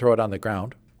could throw it on the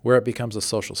ground where it becomes a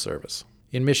social service.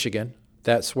 In Michigan,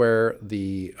 That's where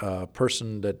the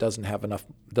person that doesn't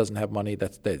have money,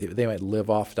 they might live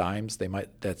off dimes.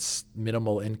 That's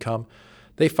minimal income.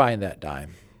 They find that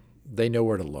dime. They know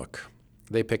where to look.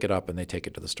 They pick it up and they take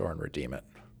it to the store and redeem it.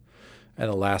 And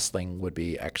the last thing would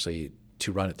be actually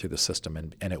to run it through the system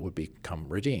and it would become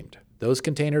redeemed. Those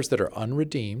containers that are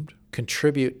unredeemed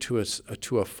contribute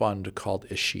to a fund called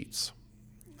escheats.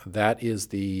 That is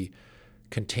the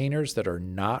containers that are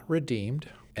not redeemed,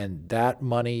 and that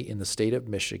money in the state of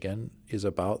Michigan is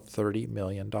about $30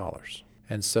 million.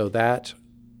 And so that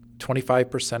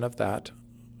 25% of that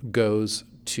goes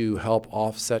to help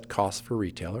offset costs for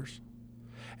retailers,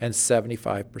 and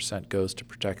 75% goes to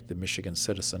protect the Michigan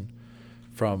citizen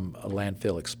from a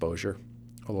landfill exposure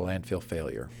or landfill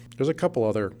failure. There's a couple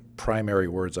other primary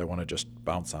words I want to just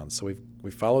bounce on. So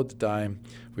we've followed the dime.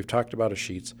 We've talked about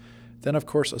escheats. Then, of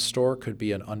course, a store could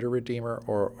be an under-redeemer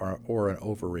or an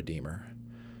over-redeemer.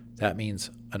 That means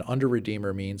an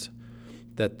under-redeemer means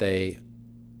that they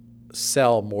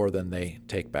sell more than they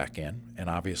take back in, and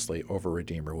obviously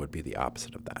over-redeemer would be the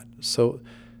opposite of that. So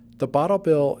the bottle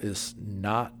bill is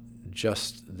not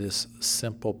just this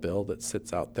simple bill that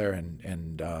sits out there,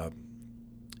 and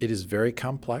it is very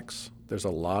complex. There's a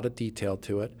lot of detail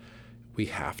to it. We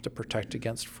have to protect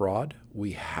against fraud.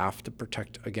 We have to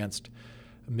protect against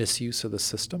misuse of the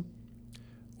system,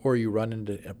 or you run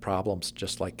into problems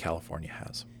just like California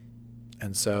has.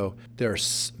 And so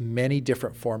there's many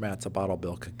different formats a bottle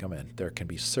bill can come in. There can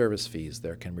be service fees.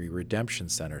 There can be redemption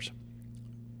centers.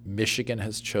 Michigan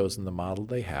has chosen the model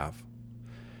they have.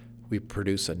 We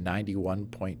produce a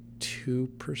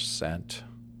 91.2%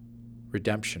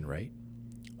 redemption rate.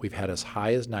 We've had as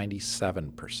high as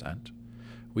 97%.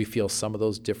 We feel some of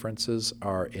those differences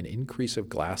are an increase of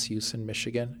glass use in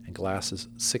Michigan, and glass is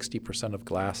 60% of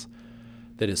glass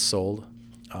that is sold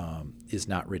is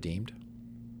not redeemed.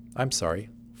 I'm sorry,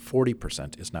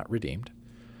 40% is not redeemed.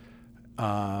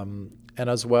 And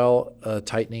as well, a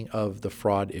tightening of the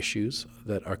fraud issues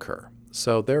that occur.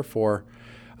 So therefore,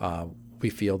 we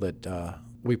feel that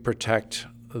we protect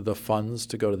the funds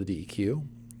to go to the DEQ.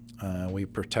 We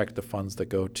protect the funds that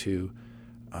go to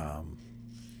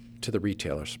the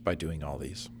retailers by doing all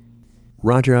these.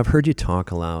 Roger, I've heard you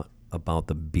talk a lot about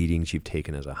the beatings you've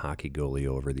taken as a hockey goalie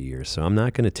over the years, so I'm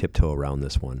not going to tiptoe around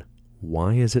this one.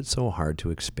 Why is it so hard to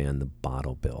expand the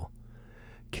bottle bill?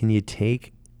 Can you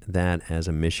take that as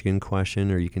a Michigan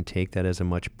question, or you can take that as a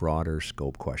much broader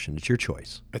scope question? It's your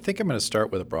choice. I think I'm going to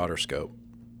start with a broader scope,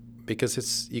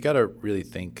 because you got to really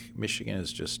think Michigan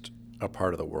is just a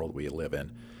part of the world we live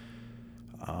in.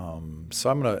 So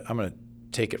I'm gonna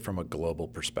take it from a global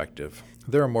perspective.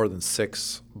 There are more than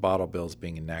 6 bottle bills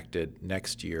being enacted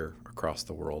next year across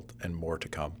the world, and more to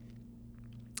come.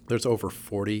 There's over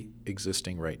 40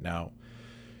 existing right now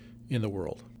in the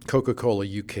world. Coca-Cola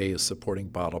UK is supporting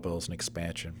bottle bills and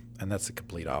expansion, and that's the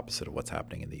complete opposite of what's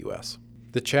happening in the U.S.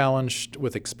 The challenge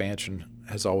with expansion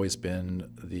has always been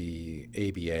the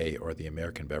ABA, or the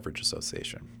American Beverage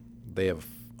Association. They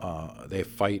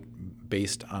fight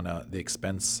based on the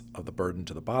expense of the burden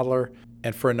to the bottler,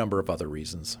 and for a number of other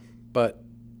reasons. But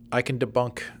I can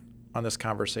debunk on this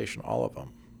conversation all of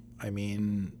them. I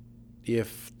mean,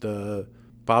 if the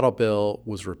bottle bill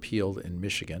was repealed in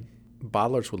Michigan,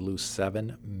 bottlers would lose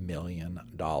 $7 million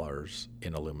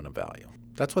in aluminum value.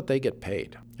 That's what they get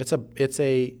paid. It's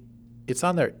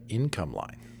on their income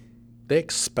line. They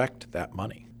expect that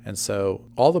money. And so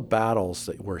all the battles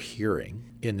that we're hearing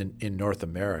in North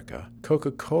America,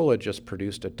 Coca-Cola just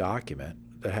produced a document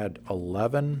that had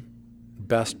 11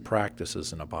 best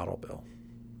practices in a bottle bill.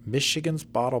 Michigan's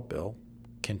bottle bill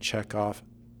can check off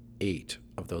 8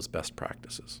 of those best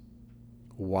practices.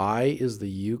 Why is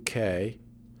the UK?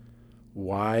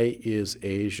 Why is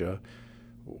Asia?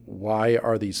 Why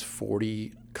are these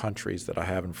 40 countries that I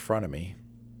have in front of me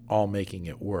all making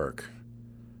it work,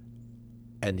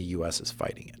 and the U.S. is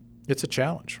fighting it? It's a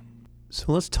challenge.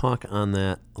 So let's talk on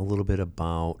that a little bit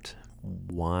about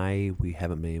why we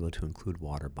haven't been able to include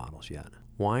water bottles yet.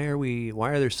 Why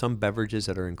are there some beverages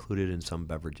that are included and some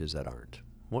beverages that aren't?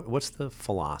 What's the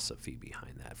philosophy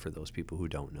behind that for those people who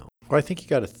don't know? Well, I think you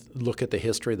got to look at the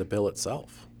history of the bill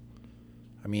itself.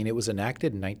 I mean, it was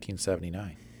enacted in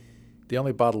 1979. The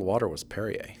only bottled water was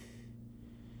Perrier.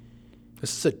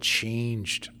 This is a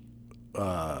changed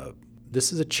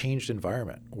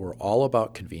environment. We're all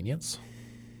about convenience.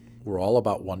 We're all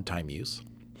about one-time use.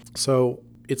 So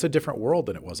it's a different world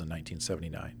than it was in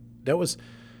 1979.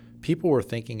 People were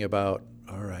thinking about,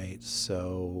 all right,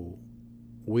 so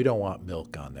we don't want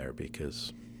milk on there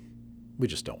because we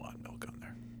just don't want milk on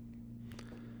there.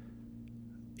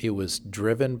 It was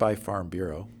driven by Farm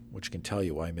Bureau, which can tell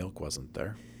you why milk wasn't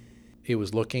there. it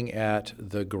was looking at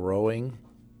the growing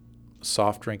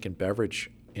soft drink and beverage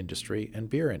industry and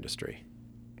beer industry.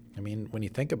 I mean, when you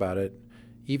think about it,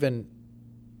 even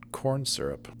corn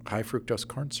syrup, high fructose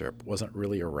corn syrup, wasn't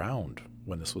really around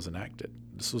when this was enacted.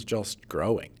 This was just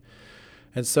growing.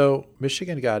 And so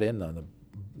Michigan got in on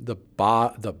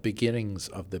the beginnings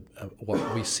of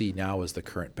what we see now as the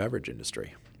current beverage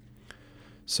industry.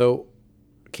 So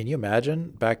can you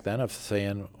imagine back then of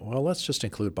saying, well, let's just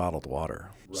include bottled water?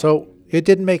 Right. So it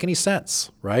didn't make any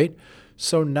sense, right?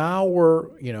 So now we're,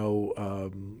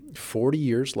 40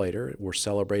 years later, we're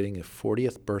celebrating the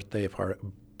 40th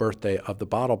birthday of the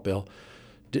bottle bill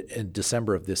in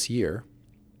December of this year.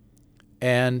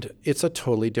 And it's a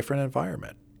totally different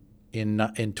environment. In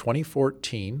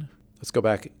 2014, let's go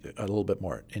back a little bit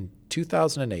more. In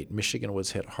 2008, Michigan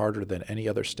was hit harder than any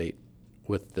other state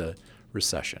with the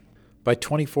recession. By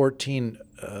 2014,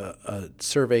 a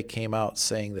survey came out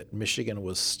saying that Michigan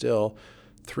was still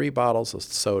 3 bottles of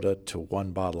soda to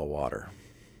 1 bottle of water.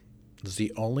 It was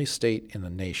the only state in the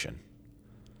nation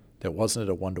that wasn't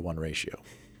at a 1-to-1 ratio.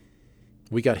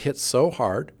 We got hit so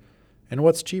hard, and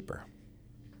what's cheaper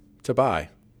to buy?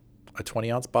 A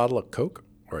 20-ounce bottle of Coke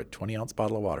or a 20-ounce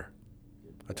bottle of water?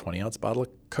 A 20-ounce bottle of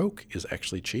Coke is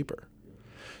actually cheaper.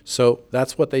 So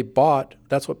that's what they bought.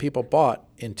 That's what people bought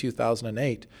in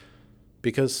 2008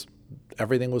 because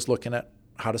everything was looking at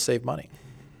how to save money.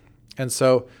 And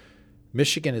so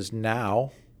Michigan is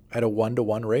now at a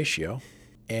 1-to-1 ratio,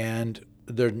 and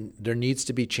there needs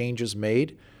to be changes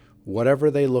made. Whatever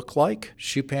they look like,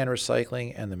 Shupan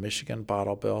Recycling and the Michigan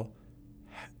Bottle Bill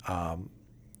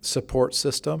support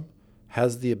system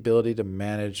has the ability to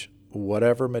manage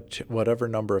whatever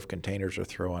number of containers are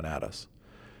thrown at us.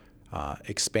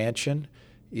 Expansion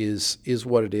is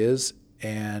what it is,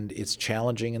 and it's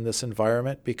challenging in this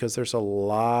environment because there's a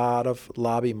lot of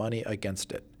lobby money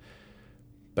against it.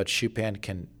 But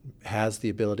Shupan has the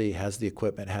ability, has the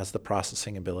equipment, has the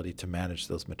processing ability to manage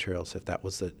those materials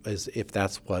if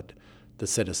that's what the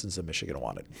citizens of Michigan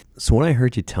wanted. So what I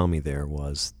heard you tell me there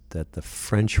was that the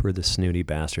French were the snooty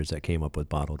bastards that came up with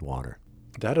bottled water.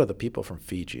 That or the people from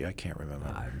Fiji. I can't remember.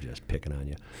 I'm just picking on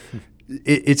you.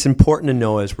 It's important to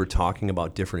know as we're talking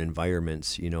about different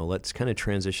environments, let's kind of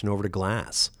transition over to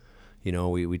glass.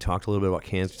 We talked a little bit about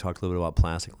cans, we talked a little bit about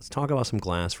plastic. Let's talk about some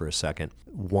glass for a second.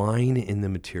 Wine in the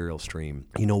material stream.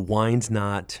 Wine's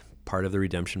not part of the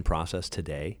redemption process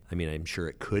today. I mean, I'm sure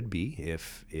it could be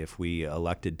if we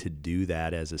elected to do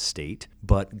that as a state.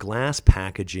 But glass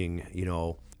packaging,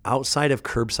 outside of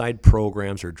curbside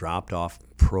programs or dropped off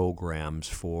programs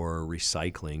for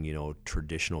recycling,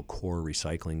 traditional core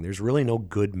recycling, there's really no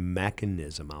good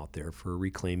mechanism out there for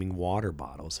reclaiming water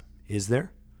bottles. Is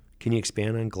there? Can you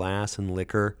expand on glass and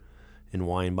liquor and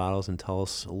wine bottles and tell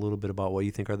us a little bit about what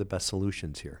you think are the best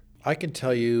solutions here? I can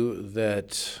tell you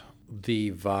that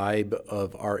the vibe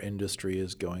of our industry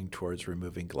is going towards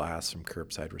removing glass from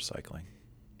curbside recycling.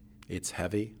 It's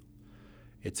heavy.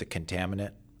 It's a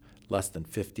contaminant. Less than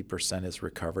 50% is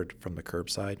recovered from the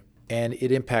curbside, and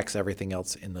it impacts everything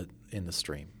else in the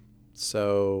stream.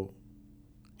 So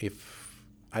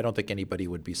I don't think anybody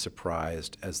would be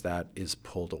surprised as that is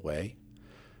pulled away.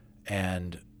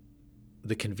 And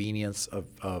the convenience of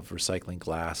recycling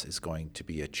glass is going to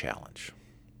be a challenge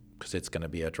because it's going to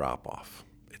be a drop-off.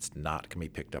 It's not going to be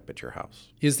picked up at your house.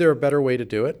 Is there a better way to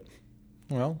do it?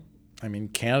 Well,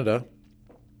 Canada,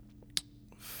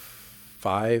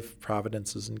 5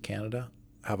 provinces in Canada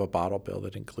have a bottle bill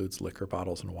that includes liquor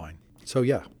bottles and wine. So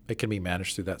yeah, it can be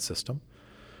managed through that system.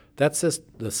 That's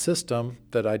the system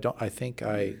that I think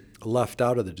I left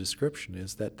out of the description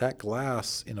is that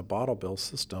glass in a bottle bill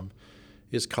system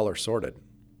is color sorted.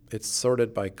 It's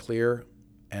sorted by clear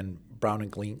and brown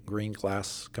and green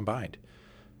glass combined.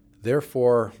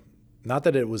 Therefore, not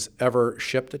that it was ever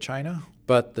shipped to China,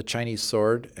 but the Chinese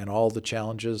sword and all the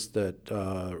challenges that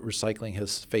recycling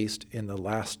has faced in the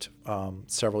last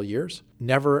several years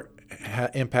never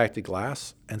impacted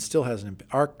glass and still hasn't.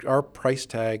 Our price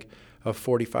tag of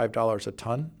 $45 a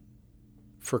ton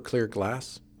for clear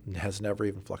glass has never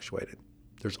even fluctuated.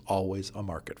 There's always a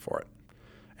market for it.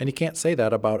 And you can't say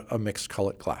that about a mixed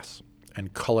cullet glass.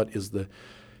 And cullet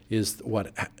is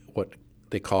what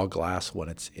they call glass when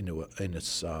it's in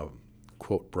its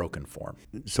quote broken form.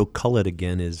 So cullet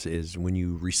again is when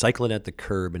you recycle it at the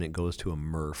curb and it goes to a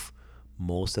MRF,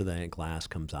 most of that glass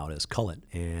comes out as cullet.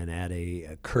 And at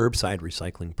a curbside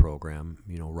recycling program,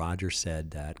 Roger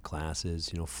said that glass is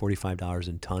 $45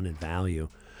 a ton in value.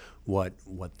 What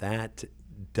that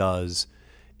does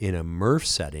in a MRF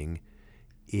setting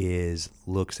is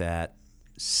looks at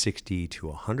 $60 to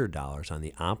 $100 on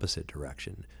the opposite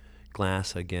direction.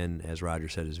 Glass, again, as Roger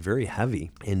said, is very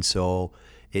heavy, and so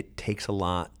it takes a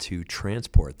lot to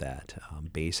transport that.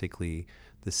 Basically,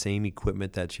 the same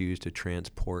equipment that's used to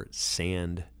transport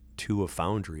sand to a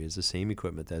foundry is the same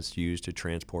equipment that's used to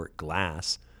transport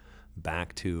glass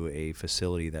back to a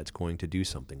facility that's going to do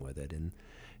something with it.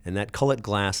 And that cullet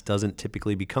glass doesn't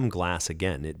typically become glass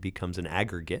again. It becomes an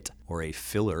aggregate or a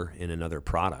filler in another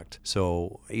product.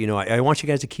 So, I want you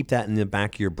guys to keep that in the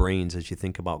back of your brains as you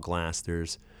think about glass.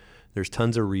 There's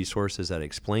tons of resources that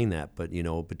explain that, but,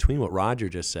 between what Roger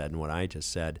just said and what I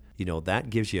just said, that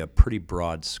gives you a pretty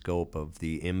broad scope of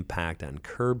the impact on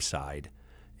curbside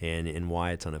and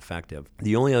why it's ineffective.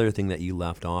 The only other thing that you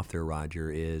left off there,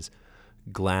 Roger, is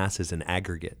glass is an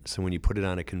aggregate. So when you put it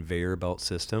on a conveyor belt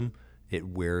system, it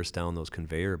wears down those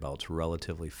conveyor belts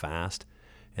relatively fast.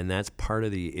 And that's part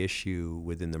of the issue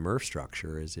within the MRF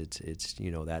structure is it's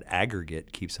that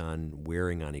aggregate keeps on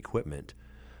wearing on equipment.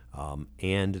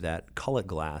 And that cullet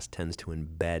glass tends to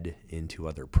embed into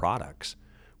other products,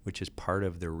 which is part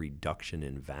of the reduction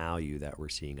in value that we're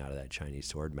seeing out of that Chinese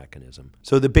sword mechanism.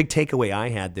 So the big takeaway I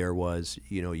had there was,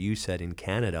 you said in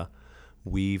Canada,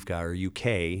 we've got, or UK,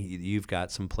 you've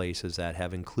got some places that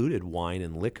have included wine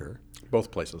and liquor.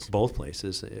 Both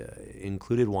places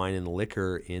Included wine and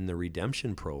liquor in the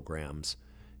redemption programs.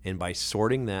 And by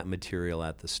sorting that material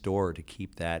at the store to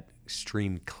keep that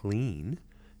stream clean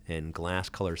and glass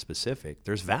color specific,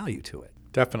 there's value to it.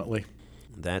 Definitely.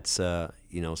 That's, so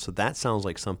that sounds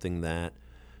like something that,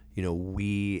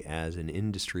 we as an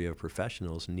industry of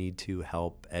professionals need to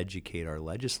help educate our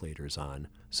legislators on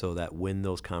so that when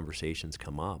those conversations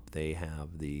come up, they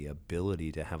have the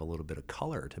ability to have a little bit of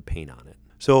color to paint on it.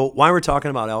 So while we're talking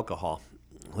about alcohol,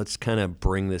 let's kind of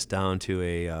bring this down to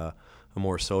a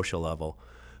more social level.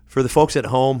 For the folks at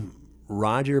home,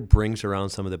 Roger brings around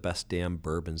some of the best damn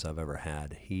bourbons I've ever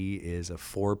had. He is a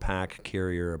 4-pack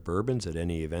carrier of bourbons at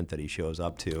any event that he shows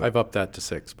up to. I've upped that to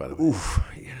 6, by the way. Oof,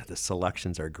 yeah, the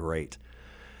selections are great.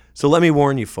 So let me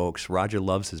warn you folks, Roger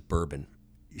loves his bourbon.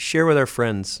 Share with our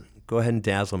friends. Go ahead and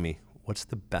dazzle me. What's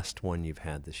the best one you've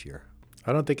had this year?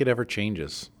 I don't think it ever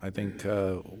changes. I think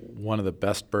one of the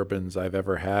best bourbons I've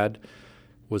ever had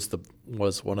was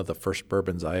one of the first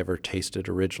bourbons I ever tasted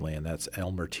originally, and that's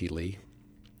Elmer T. Lee.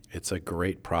 It's a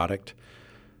great product,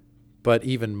 but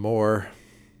even more,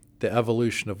 the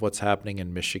evolution of what's happening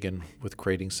in Michigan with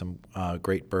creating some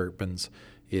great bourbons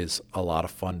is a lot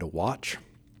of fun to watch.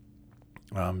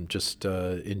 Just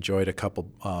enjoyed a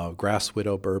couple Grass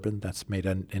Widow bourbon that's made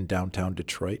in downtown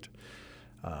Detroit.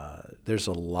 There's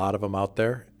a lot of them out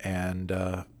there, and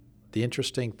the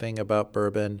interesting thing about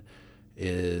bourbon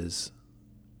is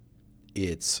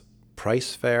it's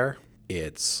price fair.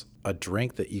 It's a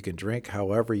drink that you can drink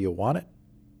however you want it.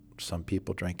 Some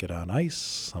people drink it on ice.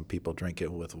 Some people drink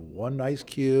it with 1 ice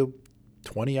cube,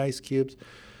 20 ice cubes.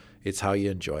 It's how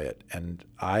you enjoy it. And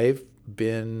I've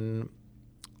been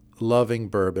loving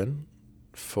bourbon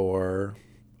for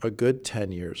a good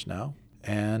 10 years now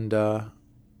and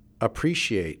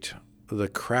appreciate the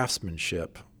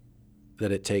craftsmanship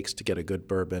that it takes to get a good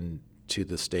bourbon to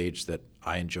the stage that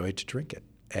I enjoy to drink it.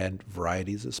 And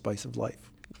variety is the spice of life.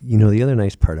 The other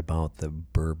nice part about the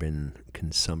bourbon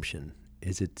consumption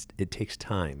is it takes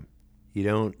time. You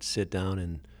don't sit down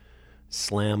and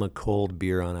slam a cold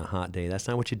beer on a hot day. That's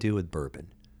not what you do with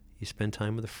bourbon. You spend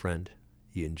time with a friend.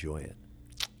 You enjoy it.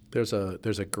 There's a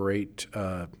great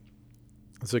video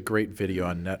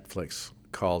on Netflix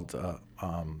called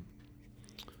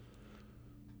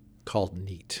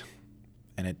Neat,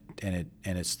 and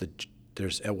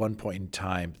there's at one point in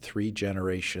time 3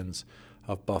 generations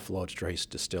of Buffalo Trace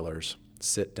distillers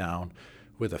sit down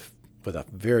with a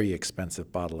very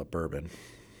expensive bottle of bourbon,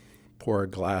 pour a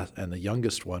glass, and the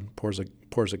youngest one pours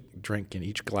a drink in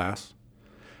each glass,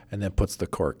 and then puts the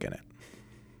cork in it.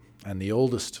 And the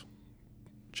oldest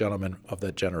gentleman of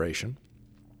that generation,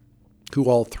 who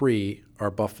all 3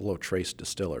 are Buffalo Trace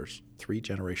distillers, 3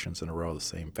 generations in a row, the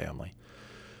same family,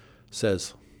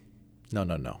 says,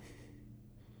 no.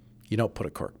 You don't put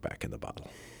a cork back in the bottle.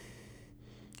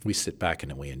 We sit back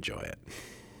and we enjoy it.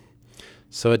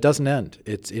 So it doesn't end.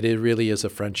 It really is a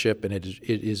friendship, and it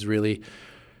is really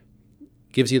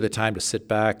gives you the time to sit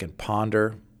back and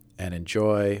ponder and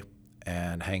enjoy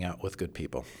and hang out with good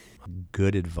people.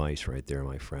 Good advice right there,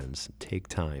 my friends. Take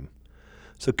time.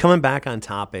 So coming back on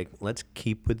topic, let's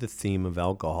keep with the theme of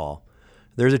alcohol.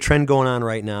 There's a trend going on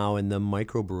right now in the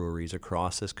microbreweries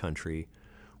across this country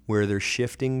where they're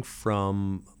shifting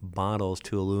from bottles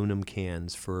to aluminum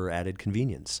cans for added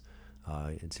convenience.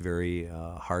 It's very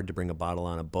hard to bring a bottle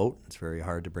on a boat. It's very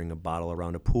hard to bring a bottle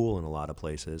around a pool in a lot of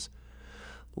places.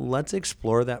 Let's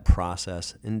explore that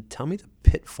process and tell me the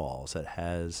pitfalls that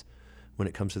has when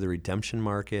it comes to the redemption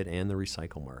market and the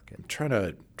recycle market? I'm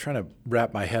trying to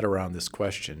wrap my head around this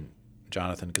question,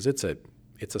 Jonathan, because it's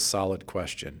a solid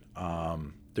question.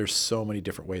 There's so many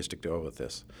different ways to go with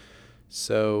this.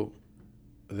 So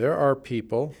there are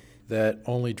people that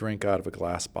only drink out of a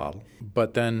glass bottle,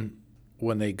 but then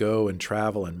when they go and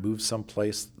travel and move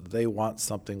someplace, they want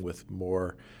something with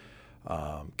more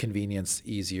convenience,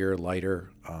 easier,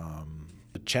 lighter.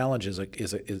 The challenge is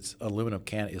aluminum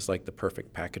can is like the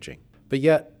perfect packaging, but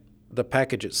yet the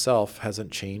package itself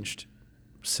hasn't changed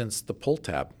since the pull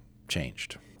tab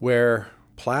changed, where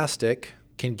plastic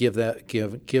can give the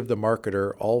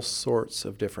marketer all sorts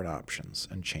of different options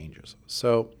and changes.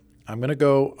 So I'm going to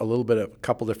go a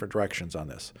couple different directions on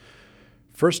this.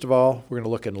 First of all, we're going to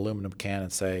look at an aluminum can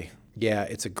and say, yeah,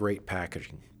 it's a great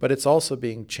packaging, but it's also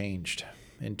being changed.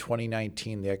 In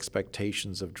 2019, the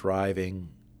expectations of driving,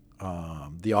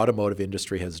 the automotive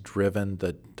industry has driven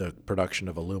the production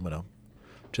of aluminum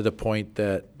to the point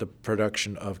that the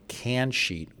production of can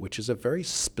sheet, which is a very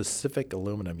specific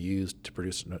aluminum used to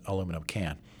produce an aluminum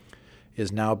can,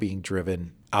 is now being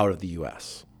driven out of the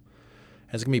U.S.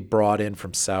 And it's going to be brought in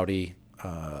from Saudi,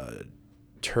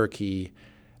 Turkey,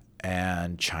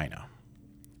 and China.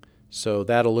 So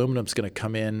that aluminum is going to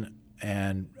come in,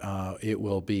 and it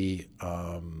will be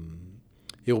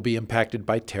impacted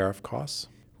by tariff costs,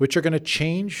 which are going to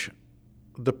change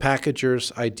the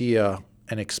packager's idea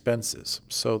and expenses.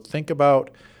 So think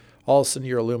about all of a sudden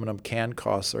your aluminum can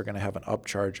costs are going to have an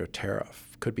upcharge of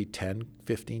tariff. Could be 10,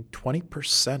 15,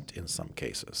 20% in some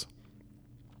cases.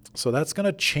 So that's going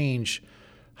to change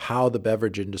how the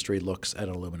beverage industry looks at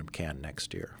an aluminum can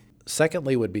next year.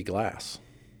 Secondly would be glass.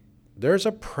 There's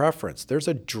a preference, there's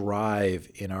a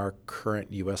drive in our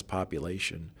current U.S.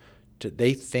 population.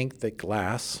 They think that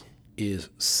glass is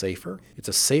safer. It's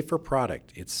a safer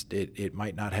product. It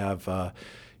might not have an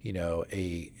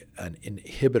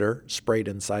inhibitor sprayed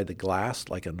inside the glass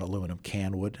like an aluminum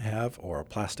can would have or a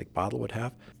plastic bottle would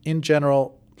have. In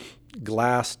general,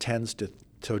 glass tends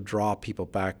to draw people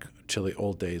back to the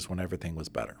old days when everything was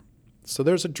better. So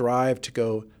there's a drive to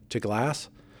go to glass,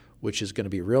 which is going to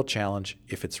be a real challenge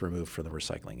if it's removed from the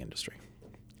recycling industry.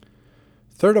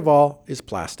 Third of all is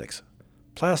plastics.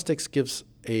 Plastics gives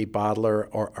a bottler,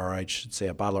 or I should say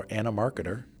a bottler and a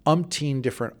marketer, umpteen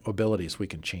different abilities. We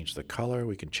can change the color,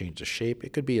 we can change the shape.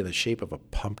 It could be in the shape of a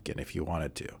pumpkin if you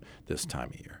wanted to this time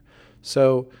of year.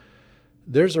 So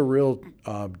there's a real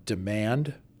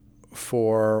demand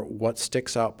for what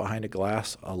sticks out behind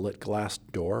a lit glass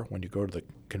door when you go to the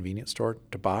convenience store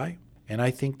to buy. And I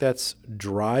think that's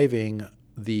driving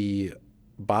the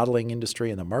bottling industry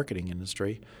and the marketing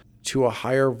industry to a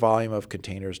higher volume of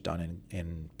containers done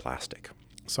in plastic.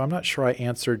 So I'm not sure I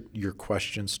answered your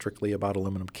question strictly about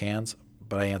aluminum cans,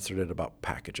 but I answered it about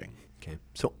packaging. Okay.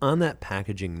 So on that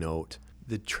packaging note,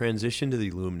 the transition to the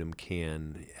aluminum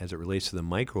can as it relates to the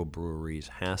microbreweries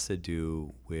has to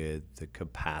do with the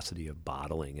capacity of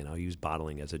bottling. And I'll use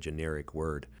bottling as a generic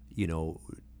word.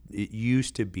 It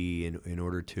used to be in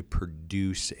order to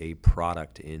produce a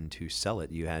product and to sell it,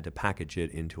 you had to package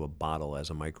it into a bottle as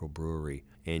a microbrewery,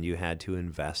 and you had to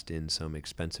invest in some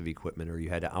expensive equipment, or you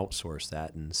had to outsource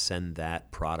that and send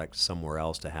that product somewhere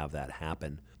else to have that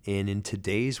happen. And in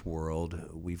today's world,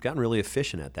 we've gotten really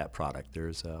efficient at that product.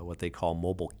 There's what they call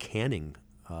mobile canning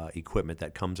equipment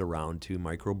that comes around to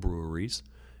microbreweries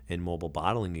and mobile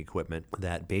bottling equipment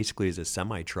that basically is a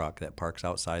semi-truck that parks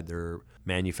outside their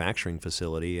manufacturing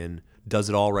facility and does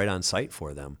it all right on site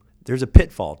for them. There's a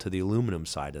pitfall to the aluminum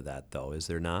side of that, though, is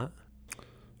there not?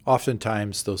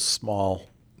 Oftentimes, those small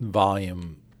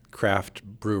volume craft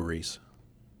breweries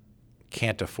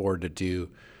can't afford to do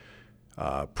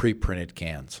pre-printed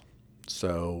cans.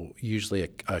 So usually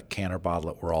a can or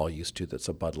bottle that we're all used to that's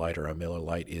a Bud Light or a Miller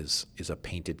Lite is a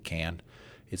painted can.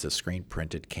 It's a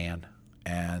screen-printed can.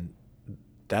 And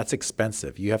that's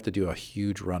expensive. You have to do a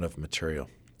huge run of material.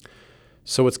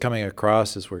 So what's coming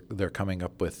across is they're coming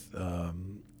up with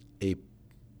a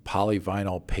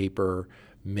polyvinyl paper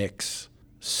mix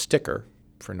sticker,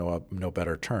 for no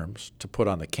better terms, to put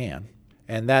on the can.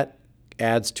 And that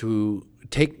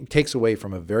takes away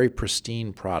from a very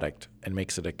pristine product and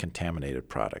makes it a contaminated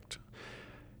product.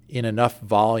 In enough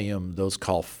volume, those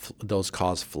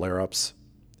cause flare-ups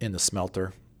in the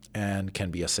smelter and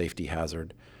can be a safety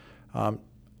hazard.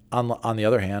 On the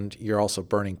other hand, you're also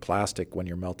burning plastic when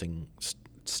you're melting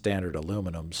standard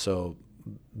aluminum. So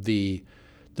the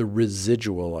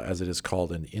residual, as it is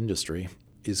called in industry,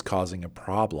 is causing a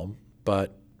problem.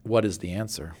 But what is the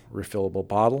answer? Refillable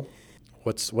bottle?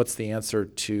 What's the answer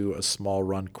to a small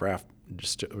run craft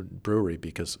brewery?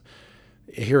 Because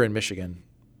here in Michigan,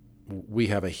 we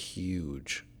have a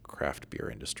huge craft beer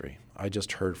industry. I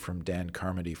just heard from Dan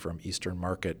Carmody from Eastern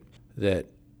Market that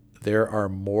there are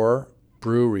more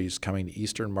breweries coming to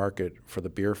Eastern Market for the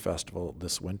beer festival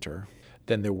this winter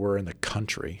than there were in the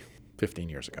country 15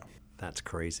 years ago. That's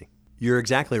crazy. You're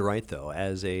exactly right, though.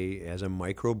 As a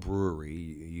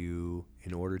microbrewery, you,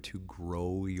 in order to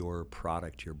grow your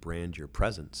product, your brand, your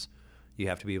presence, you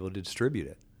have to be able to distribute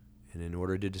it. And in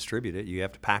order to distribute it, you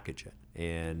have to package it.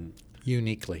 And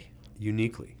Uniquely,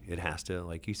 it has to,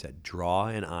 like you said, draw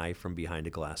an eye from behind a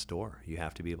glass door. You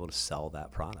have to be able to sell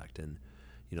that product. And,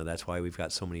 that's why we've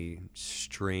got so many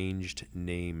strange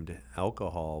named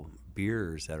alcohol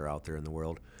beers that are out there in the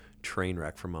world.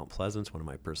 Trainwreck from Mount Pleasant's one of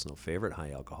my personal favorite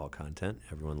high alcohol content.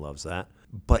 Everyone loves that.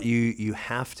 But you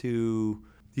have to,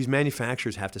 these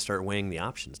manufacturers have to start weighing the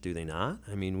options, do they not?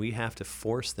 I mean, we have to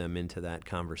force them into that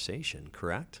conversation,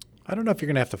 correct? I don't know if you're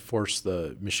going to have to force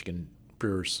the Michigan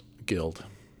Brewers Guild.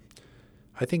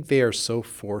 I think they are so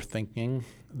forward-thinking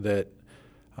that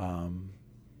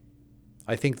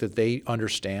I think that they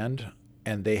understand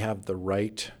and they have the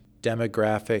right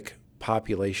demographic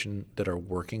population that are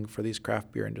working for these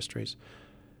craft beer industries,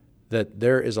 that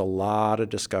there is a lot of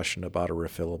discussion about a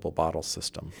refillable bottle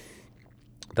system.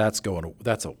 That's going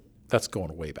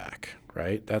way back,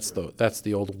 right? That's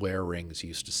the old wear rings you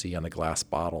used to see on the glass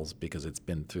bottles because it's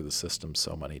been through the system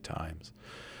so many times.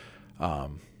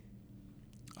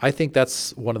 I think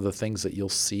that's one of the things that you'll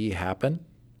see happen.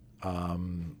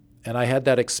 And I had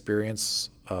that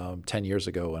experience 10 years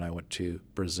ago when I went to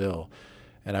Brazil,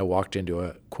 and I walked into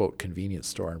a, quote, convenience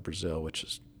store in Brazil, which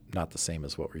is not the same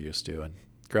as what we're used to, and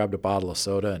grabbed a bottle of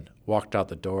soda and walked out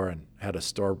the door and had a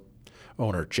store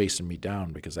owner chasing me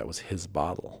down because that was his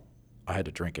bottle. I had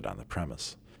to drink it on the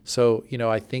premise. So,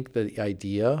 I think the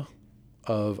idea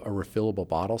of a refillable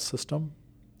bottle system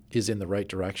is in the right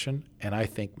direction, and I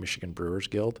think Michigan Brewers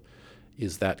Guild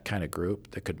is that kind of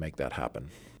group that could make that happen.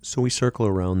 So we circle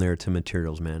around there to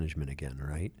materials management again,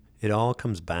 right? It all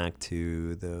comes back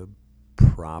to the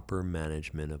proper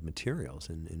management of materials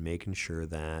and making sure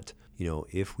that,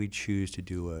 if we choose to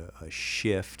do a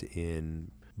shift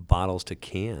in bottles to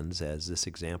cans, as this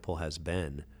example has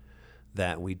been,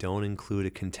 that we don't include a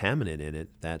contaminant in it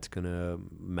that's going to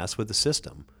mess with the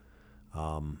system.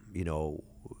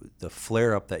 The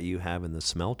flare-up that you have in the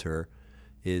smelter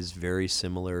is very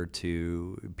similar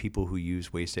to people who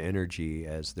use waste to energy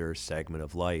as their segment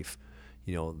of life.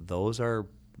 Those are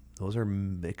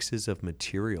mixes of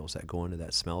materials that go into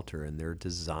that smelter, and they're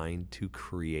designed to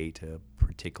create a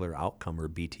particular outcome or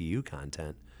BTU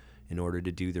content in order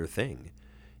to do their thing.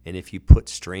 And if you put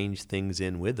strange things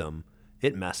in with them,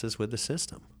 it messes with the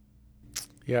system.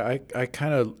 Yeah, I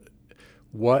kind of,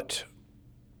 what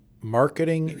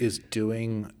marketing is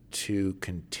doing to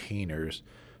containers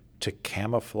to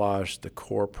camouflage the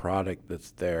core product that's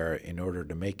there in order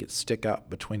to make it stick out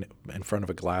in front of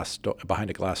a glass behind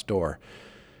a glass door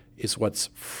is what's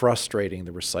frustrating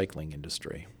the recycling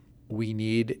industry. We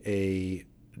need a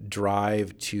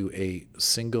drive to a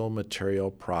single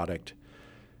material product,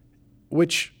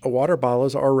 which a water bottle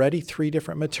is already 3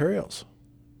 different materials.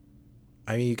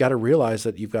 I mean, you got to realize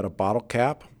that you've got a bottle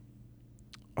cap,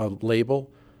 a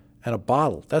label, and a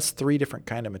bottle. That's 3 different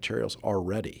kind of materials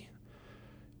already.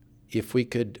 If we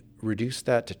could reduce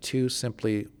that to 2,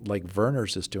 simply like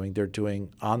Vernors is doing, they're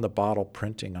doing on the bottle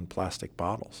printing on plastic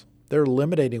bottles. They're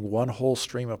eliminating one whole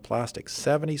stream of plastic.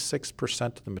 76%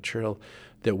 of the material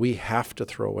that we have to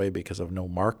throw away because of no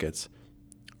markets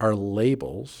are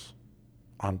labels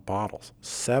on bottles.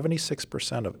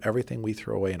 76% of everything we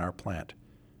throw away in our plant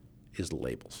is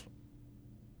labels.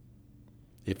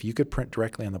 If you could print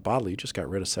directly on the bottle, you just got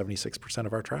rid of 76%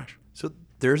 of our trash. So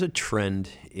there's a trend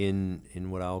in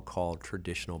what I'll call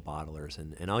traditional bottlers,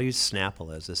 and I'll use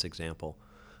Snapple as this example.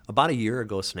 About a year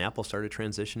ago, Snapple started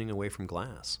transitioning away from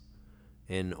glass,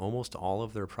 and almost all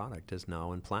of their product is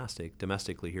now in plastic,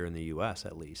 domestically here in the U.S.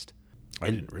 at least. I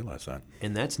didn't realize that.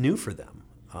 And that's new for them.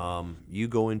 You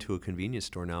go into a convenience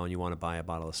store now and you want to buy a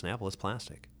bottle of Snapple, it's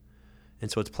plastic.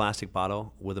 And so it's plastic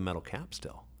bottle with a metal cap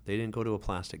still. They didn't go to a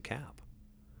plastic cap,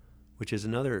 which is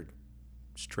another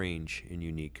strange and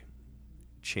unique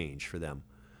change for them.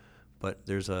 But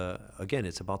again,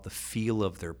 it's about the feel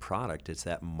of their product. It's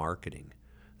that marketing.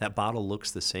 That bottle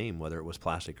looks the same whether it was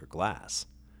plastic or glass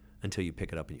until you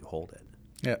pick it up and you hold it.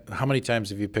 Yeah. How many times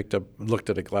have you looked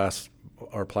at a glass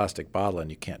or plastic bottle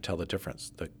and you can't tell the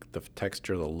difference? The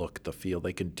texture, the look, the feel.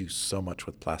 They can do so much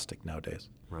with plastic nowadays.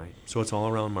 Right. So it's all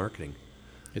around marketing.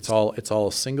 It's all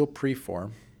a single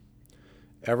preform.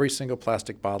 Every single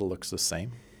plastic bottle looks the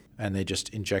same, and they just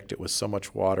inject it with so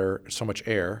much water, so much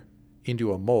air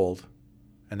into a mold,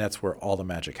 and that's where all the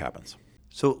magic happens.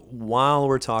 So while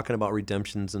we're talking about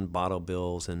redemptions and bottle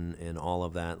bills and all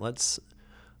of that, let's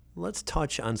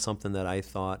touch on something that I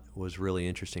thought was really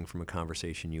interesting from a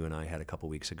conversation you and I had a couple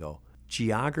weeks ago.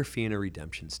 Geography in a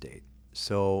redemption state.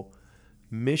 So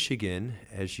Michigan,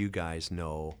 as you guys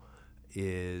know,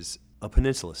 is a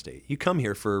peninsula state. You come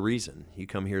here for a reason. You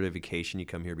come here to vacation. You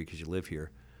come here because you live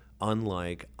here,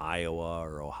 unlike Iowa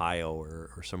or Ohio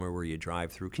or somewhere where you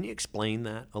drive through. Can you explain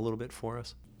that a little bit for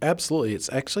us? Absolutely. It's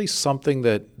actually something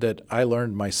that I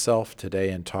learned myself today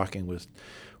in talking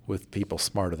with people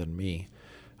smarter than me,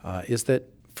 is that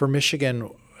for Michigan,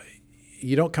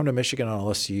 you don't come to Michigan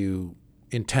unless you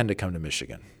intend to come to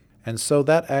Michigan. And so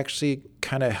that actually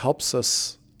kind of helps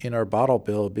us in our bottle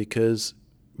bill, because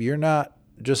you're not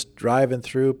just driving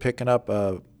through, picking up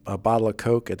a bottle of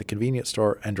Coke at the convenience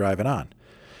store and driving on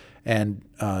and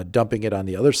dumping it on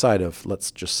the other side of,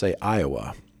 let's just say,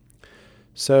 Iowa.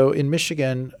 So in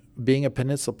Michigan, being a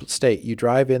peninsula state, you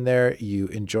drive in there, you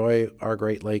enjoy our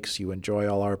Great Lakes, you enjoy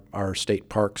all our state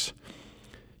parks.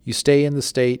 You stay in the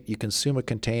state, you consume a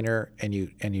container, and you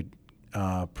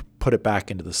put it back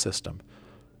into the system.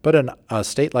 But in a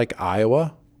state like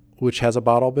Iowa, which has a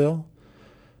bottle bill,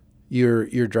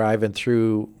 you're driving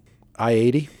through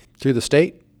I-80 through the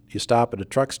state. You stop at a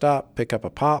truck stop, pick up a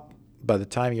pop. By the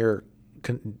time your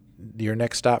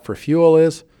next stop for fuel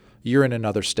is, you're in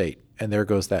another state, and there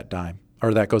goes that dime,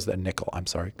 or that goes that nickel. I'm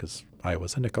sorry, because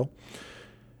Iowa's a nickel.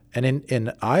 And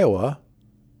in Iowa,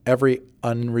 every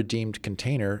unredeemed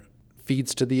container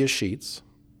feeds to the Escheats,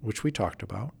 which we talked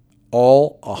about.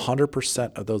 All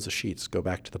 100% of those Escheats go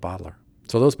back to the bottler.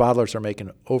 So those bottlers are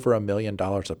making over $1 million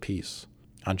a piece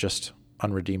on just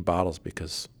unredeemed bottles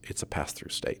because it's a pass-through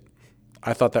state.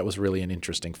 I thought that was really an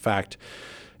interesting fact.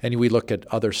 And we look at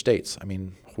other states. I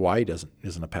mean, Hawaii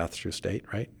isn't a pass-through state,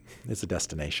 right? It's a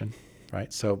destination,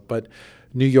 right? So, but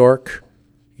New York,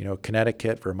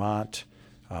 Connecticut, Vermont,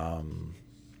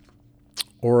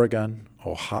 Oregon,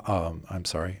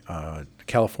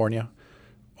 California,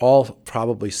 all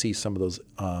probably see some of those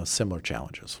similar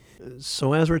challenges.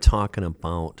 So as we're talking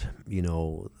about,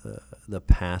 the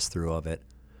pass-through of it,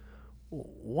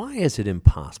 why is it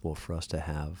impossible for us to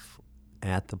have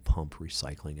at the pump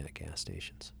recycling at gas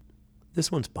stations?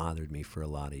 This one's bothered me for a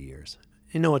lot of years.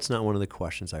 I know it's not one of the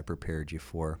questions I prepared you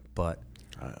for, but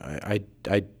I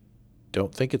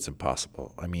don't think it's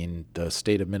impossible. I mean, the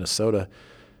state of Minnesota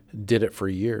did it for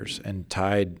years and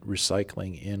tied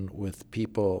recycling in with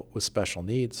people with special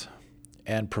needs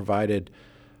and provided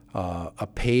a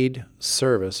paid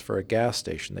service for a gas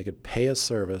station. They could pay a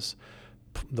service.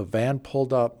 The van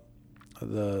pulled up.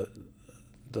 The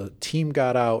team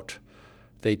got out.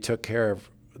 They took care of,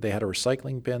 they had a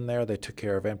recycling bin there. They took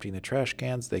care of emptying the trash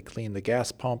cans. They cleaned the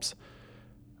gas pumps.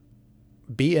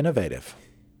 Be innovative.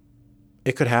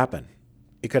 It could happen.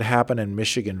 It could happen in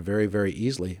Michigan very, very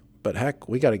easily. But heck,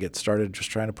 we got to get started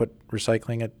just trying to put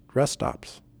recycling at rest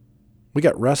stops. We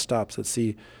got rest stops that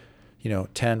see,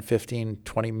 10, 15,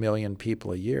 20 million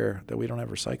people a year that we don't have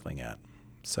recycling at.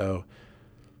 So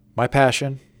my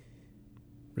passion,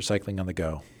 recycling on the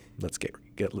go. Let's get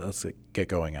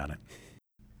going on it.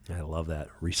 I love that.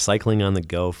 Recycling on the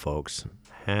go, folks.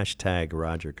 #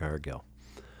 Roger Cargill.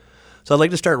 So I'd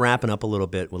like to start wrapping up a little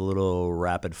bit with a little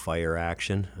rapid fire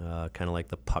action, kind of like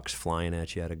the pucks flying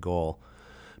at you at a goal,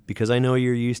 because I know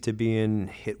you're used to being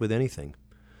hit with anything.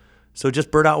 So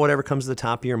just blurt out whatever comes to the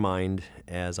top of your mind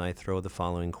as I throw the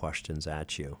following questions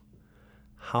at you.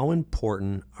 How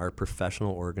important are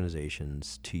professional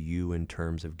organizations to you in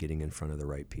terms of getting in front of the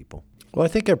right people? Well, I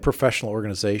think a professional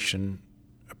organization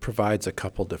provides a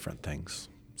couple different things.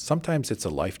 Sometimes it's a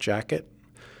life jacket,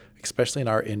 especially in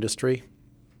our industry.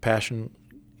 Passion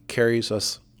carries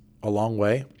us a long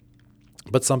way,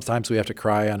 but sometimes we have to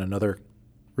cry on another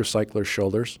recycler's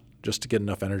shoulders just to get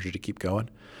enough energy to keep going.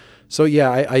 So yeah,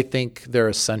 I think they're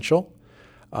essential.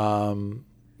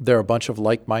 They're a bunch of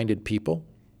like-minded people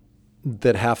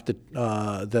that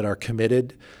that are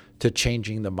committed to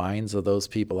changing the minds of those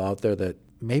people out there that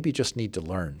maybe just need to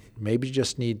learn, maybe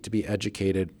just need to be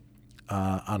educated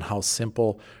on how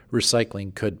simple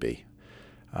recycling could be.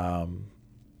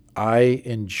 I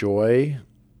enjoy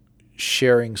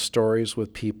sharing stories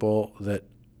with people that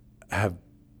have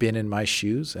been in my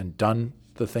shoes and done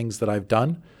the things that I've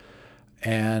done,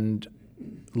 and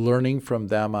learning from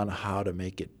them on how to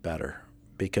make it better.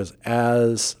 Because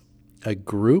as a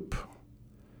group,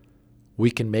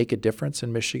 we can make a difference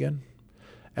in Michigan.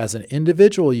 As an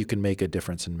individual, you can make a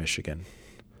difference in Michigan.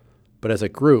 But as a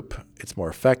group, it's more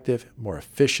effective, more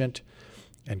efficient,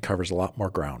 and covers a lot more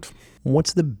ground.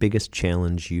 What's the biggest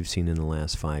challenge you've seen in the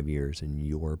last 5 years in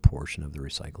your portion of the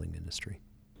recycling industry?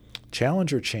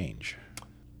 Challenge or change?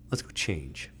 Let's go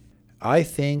change. I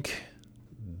think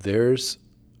there's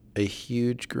a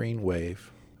huge green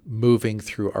wave moving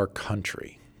through our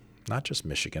country, not just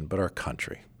Michigan, but our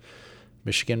country.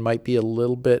 Michigan might be a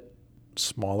little bit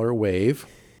smaller wave,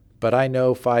 but I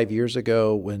know 5 years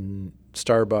ago when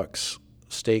Starbucks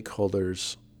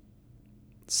stakeholders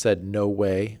said no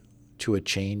way to a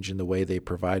change in the way they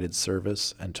provided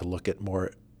service and to look at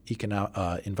more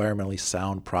environmentally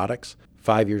sound products,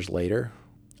 5 years later,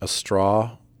 a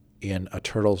straw in a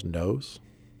turtle's nose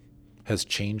has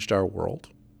changed our world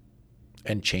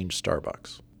and changed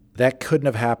Starbucks. That couldn't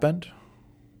have happened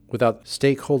without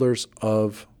stakeholders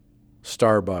of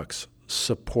Starbucks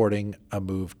supporting a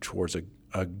move towards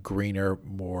a greener,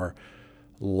 more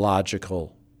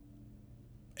logical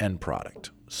end product.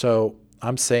 So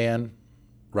I'm saying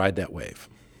ride that wave.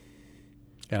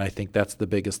 And I think that's the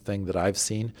biggest thing that I've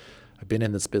seen. I've been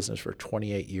in this business for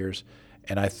 28 years,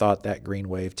 and I thought that green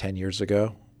wave 10 years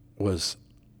ago was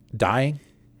dying,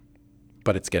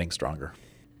 but it's getting stronger.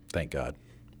 Thank God.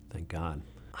 Thank God.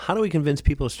 How do we convince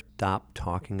people to stop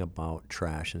talking about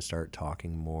trash and start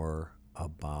talking more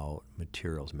about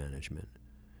materials management?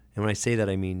 And when I say that,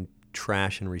 I mean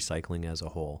trash and recycling as a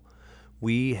whole.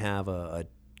 We have a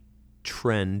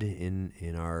trend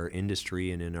in our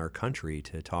industry and in our country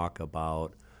to talk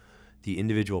about the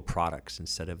individual products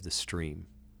instead of the stream.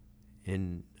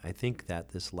 And I think that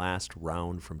this last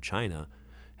round from China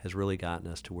has really gotten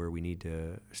us to where we need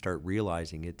to start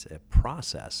realizing it's a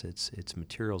process. It's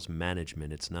materials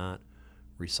management. It's not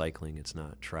recycling. It's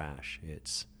not trash.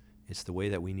 It's the way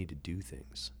that we need to do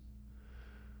things.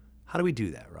 How do we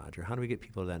do that, Roger? How do we get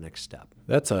people to that next step?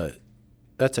 That's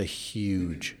a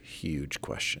huge, huge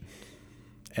question.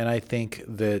 And I think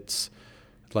that's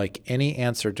like any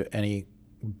answer to any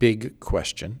big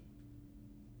question,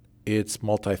 it's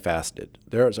multifaceted.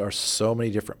 There are so many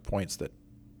different points that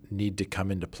need to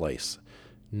come into place,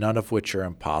 none of which are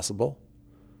impossible,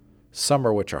 some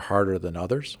of which are harder than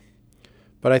others.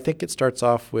 But I think it starts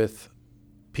off with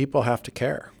people have to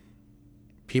care.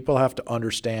 People have to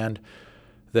understand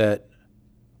that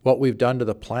what we've done to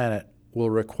the planet will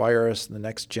require us in the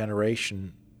next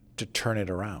generation to turn it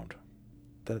around.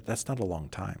 That's not a long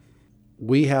time.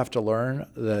 We have to learn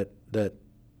that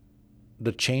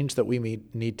the change that we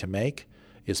need to make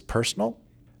is personal.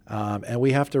 And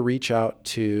we have to reach out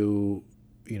to,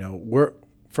 we're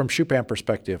from Schupan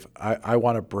perspective, I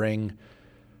want to bring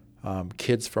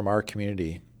kids from our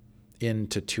community in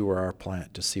to tour our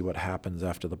plant to see what happens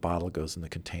after the bottle goes in the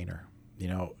container.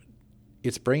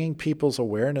 It's bringing people's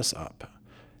awareness up,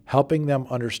 helping them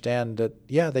understand that,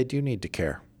 yeah, they do need to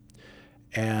care.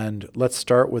 And let's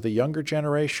start with a younger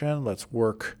generation. Let's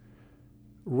work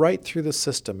right through the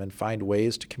system and find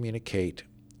ways to communicate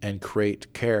and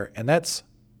create care. And that's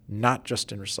not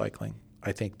just in recycling.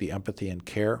 I think the empathy and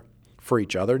care for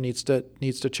each other needs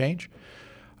to change.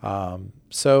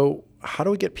 So how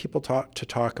do we get people to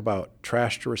talk about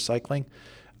trash to recycling?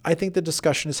 I think the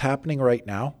discussion is happening right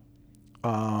now,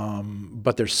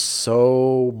 but there's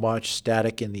so much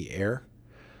static in the air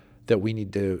that we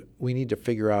need to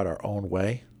figure out our own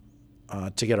way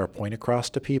to get our point across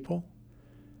to people.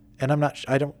 And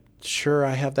I don't sure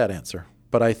I have that answer,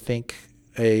 but I think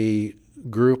a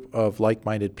group of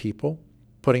like-minded people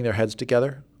putting their heads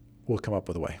together will come up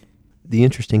with a way. The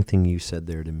interesting thing you said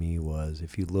there to me was,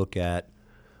 if you look at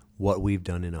what we've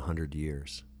done in 100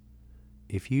 years,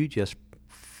 if you just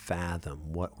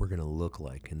fathom what we're going to look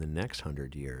like in the next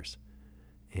 100 years,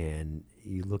 and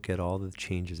you look at all the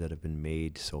changes that have been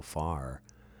made so far,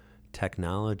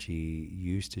 technology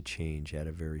used to change at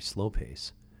a very slow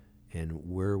pace. And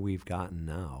where we've gotten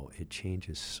now, it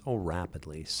changes so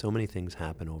rapidly. So many things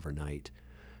happen overnight.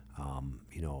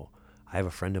 I have a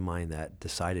friend of mine that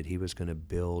decided he was going to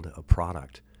build a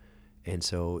product. And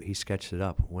so he sketched it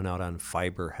up, went out on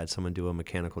Fiverr, had someone do a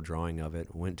mechanical drawing of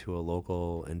it, went to a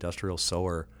local industrial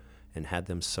sewer and had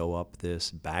them sew up this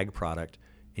bag product.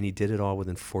 And he did it all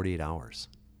within 48 hours.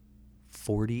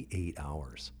 48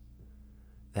 hours.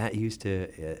 That used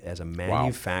to, as a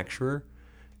manufacturer,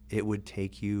 it would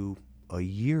take you a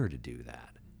year to do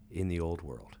that in the old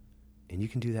world. And you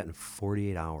can do that in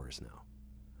 48 hours now.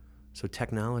 So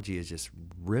technology is just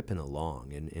ripping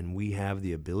along, and we have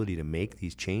the ability to make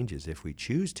these changes if we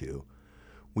choose to.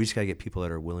 We just got to get people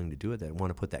that are willing to do it, that want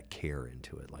to put that care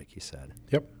into it, like you said.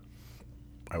 Yep,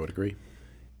 I would agree.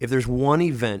 If there's one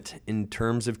event in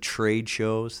terms of trade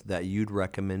shows that you'd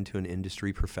recommend to an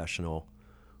industry professional,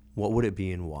 what would it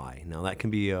be and why? Now, that can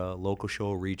be a local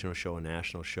show, a regional show, a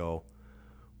national show.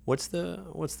 What's the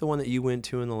one that you went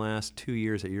to in the last 2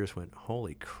 years that you just went,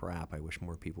 holy crap, I wish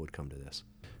more people would come to this?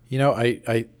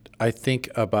 I think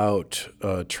about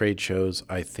trade shows.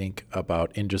 I think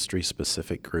about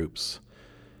industry-specific groups.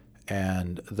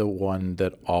 And the one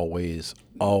that always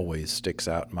sticks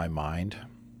out in my mind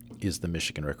is the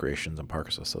Michigan Recreations and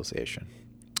Parks Association.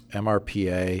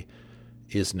 MRPA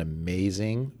is an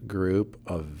amazing group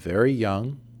of very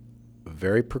young,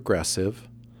 very progressive,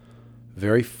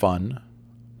 very fun,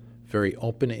 very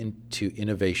open to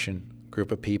innovation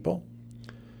group of people.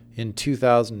 In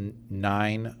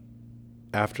 2009,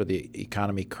 after the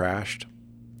economy crashed,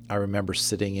 I remember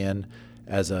sitting in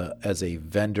as a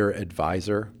vendor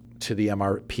advisor to the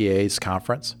MRPA's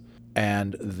conference,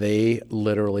 and they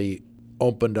literally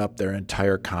opened up their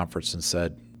entire conference and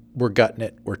said, "We're gutting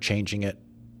it, we're changing it.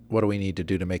 What do we need to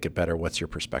do to make it better? What's your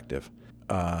perspective?"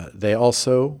 They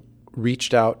also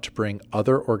reached out to bring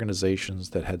other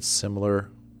organizations that had similar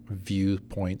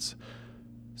viewpoints,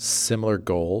 similar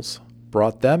goals,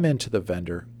 brought them into the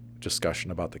vendor discussion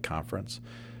about the conference,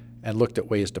 and looked at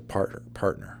ways to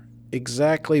partner.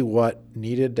 Exactly what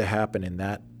needed to happen in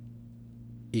that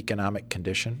economic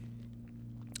condition.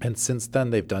 And since then,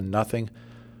 they've done nothing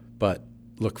but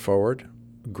look forward,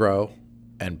 grow,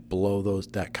 and blow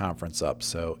that conference up.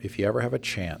 So if you ever have a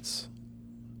chance,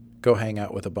 go hang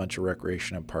out with a bunch of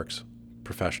recreation and parks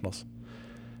professionals.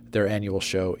 Their annual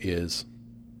show is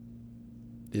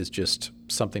just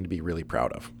something to be really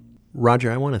proud of.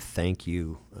 Roger, I want to thank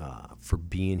you for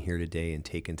being here today and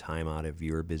taking time out of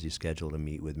your busy schedule to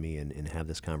meet with me and have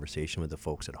this conversation with the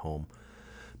folks at home.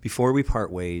 Before we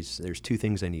part ways, there's two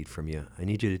things I need from you. I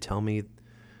need you to tell me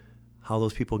how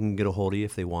those people can get a hold of you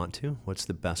if they want to. What's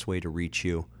the best way to reach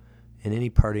you? And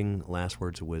any parting last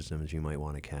words of wisdom as you might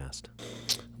want to cast.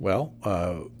 Well,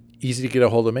 easy to get a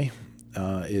hold of me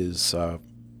is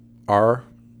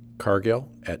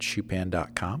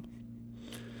rcargill@shupan.com.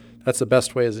 That's the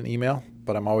best way as an email,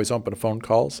 but I'm always open to phone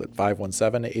calls at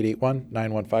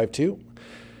 517-881-9152.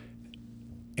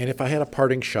 And if I had a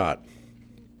parting shot,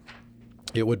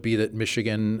 it would be that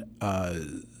Michigan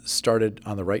started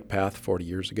on the right path 40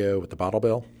 years ago with the bottle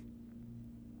bill.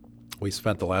 We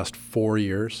spent the last 4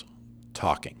 years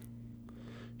talking,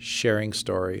 sharing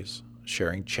stories,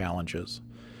 sharing challenges.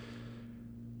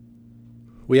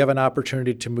 We have an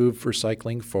opportunity to move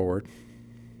recycling forward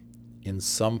in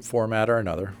some format or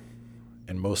another,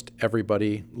 and most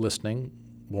everybody listening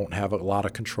won't have a lot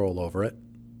of control over it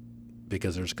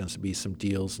because there's going to be some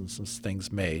deals and some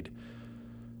things made.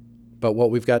 But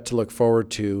what we've got to look forward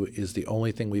to is the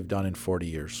only thing we've done in 40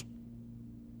 years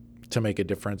to make a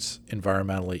difference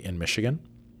environmentally in Michigan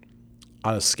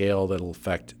on a scale that will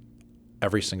affect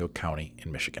every single county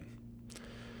in Michigan.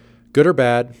 Good or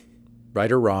bad,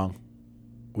 right or wrong,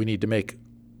 we need to make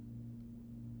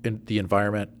the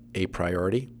environment a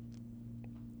priority.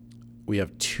 We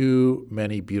have too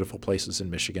many beautiful places in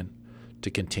Michigan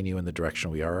to continue in the direction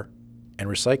we are, and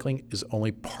recycling is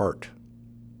only part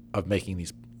of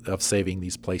saving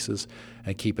these places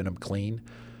and keeping them clean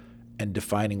and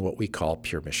defining what we call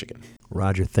pure Michigan.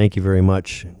 Roger, thank you very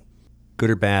much. Good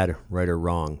or bad, right or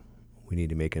wrong, we need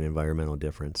to make an environmental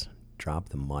difference. Drop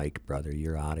the mic, brother.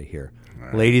 You're out of here.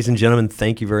 Right. Ladies and gentlemen,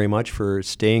 thank you very much for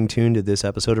staying tuned to this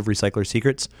episode of Recycler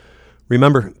Secrets.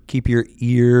 Remember, keep your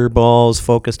earballs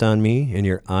focused on me and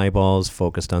your eyeballs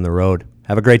focused on the road.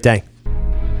 Have a great day.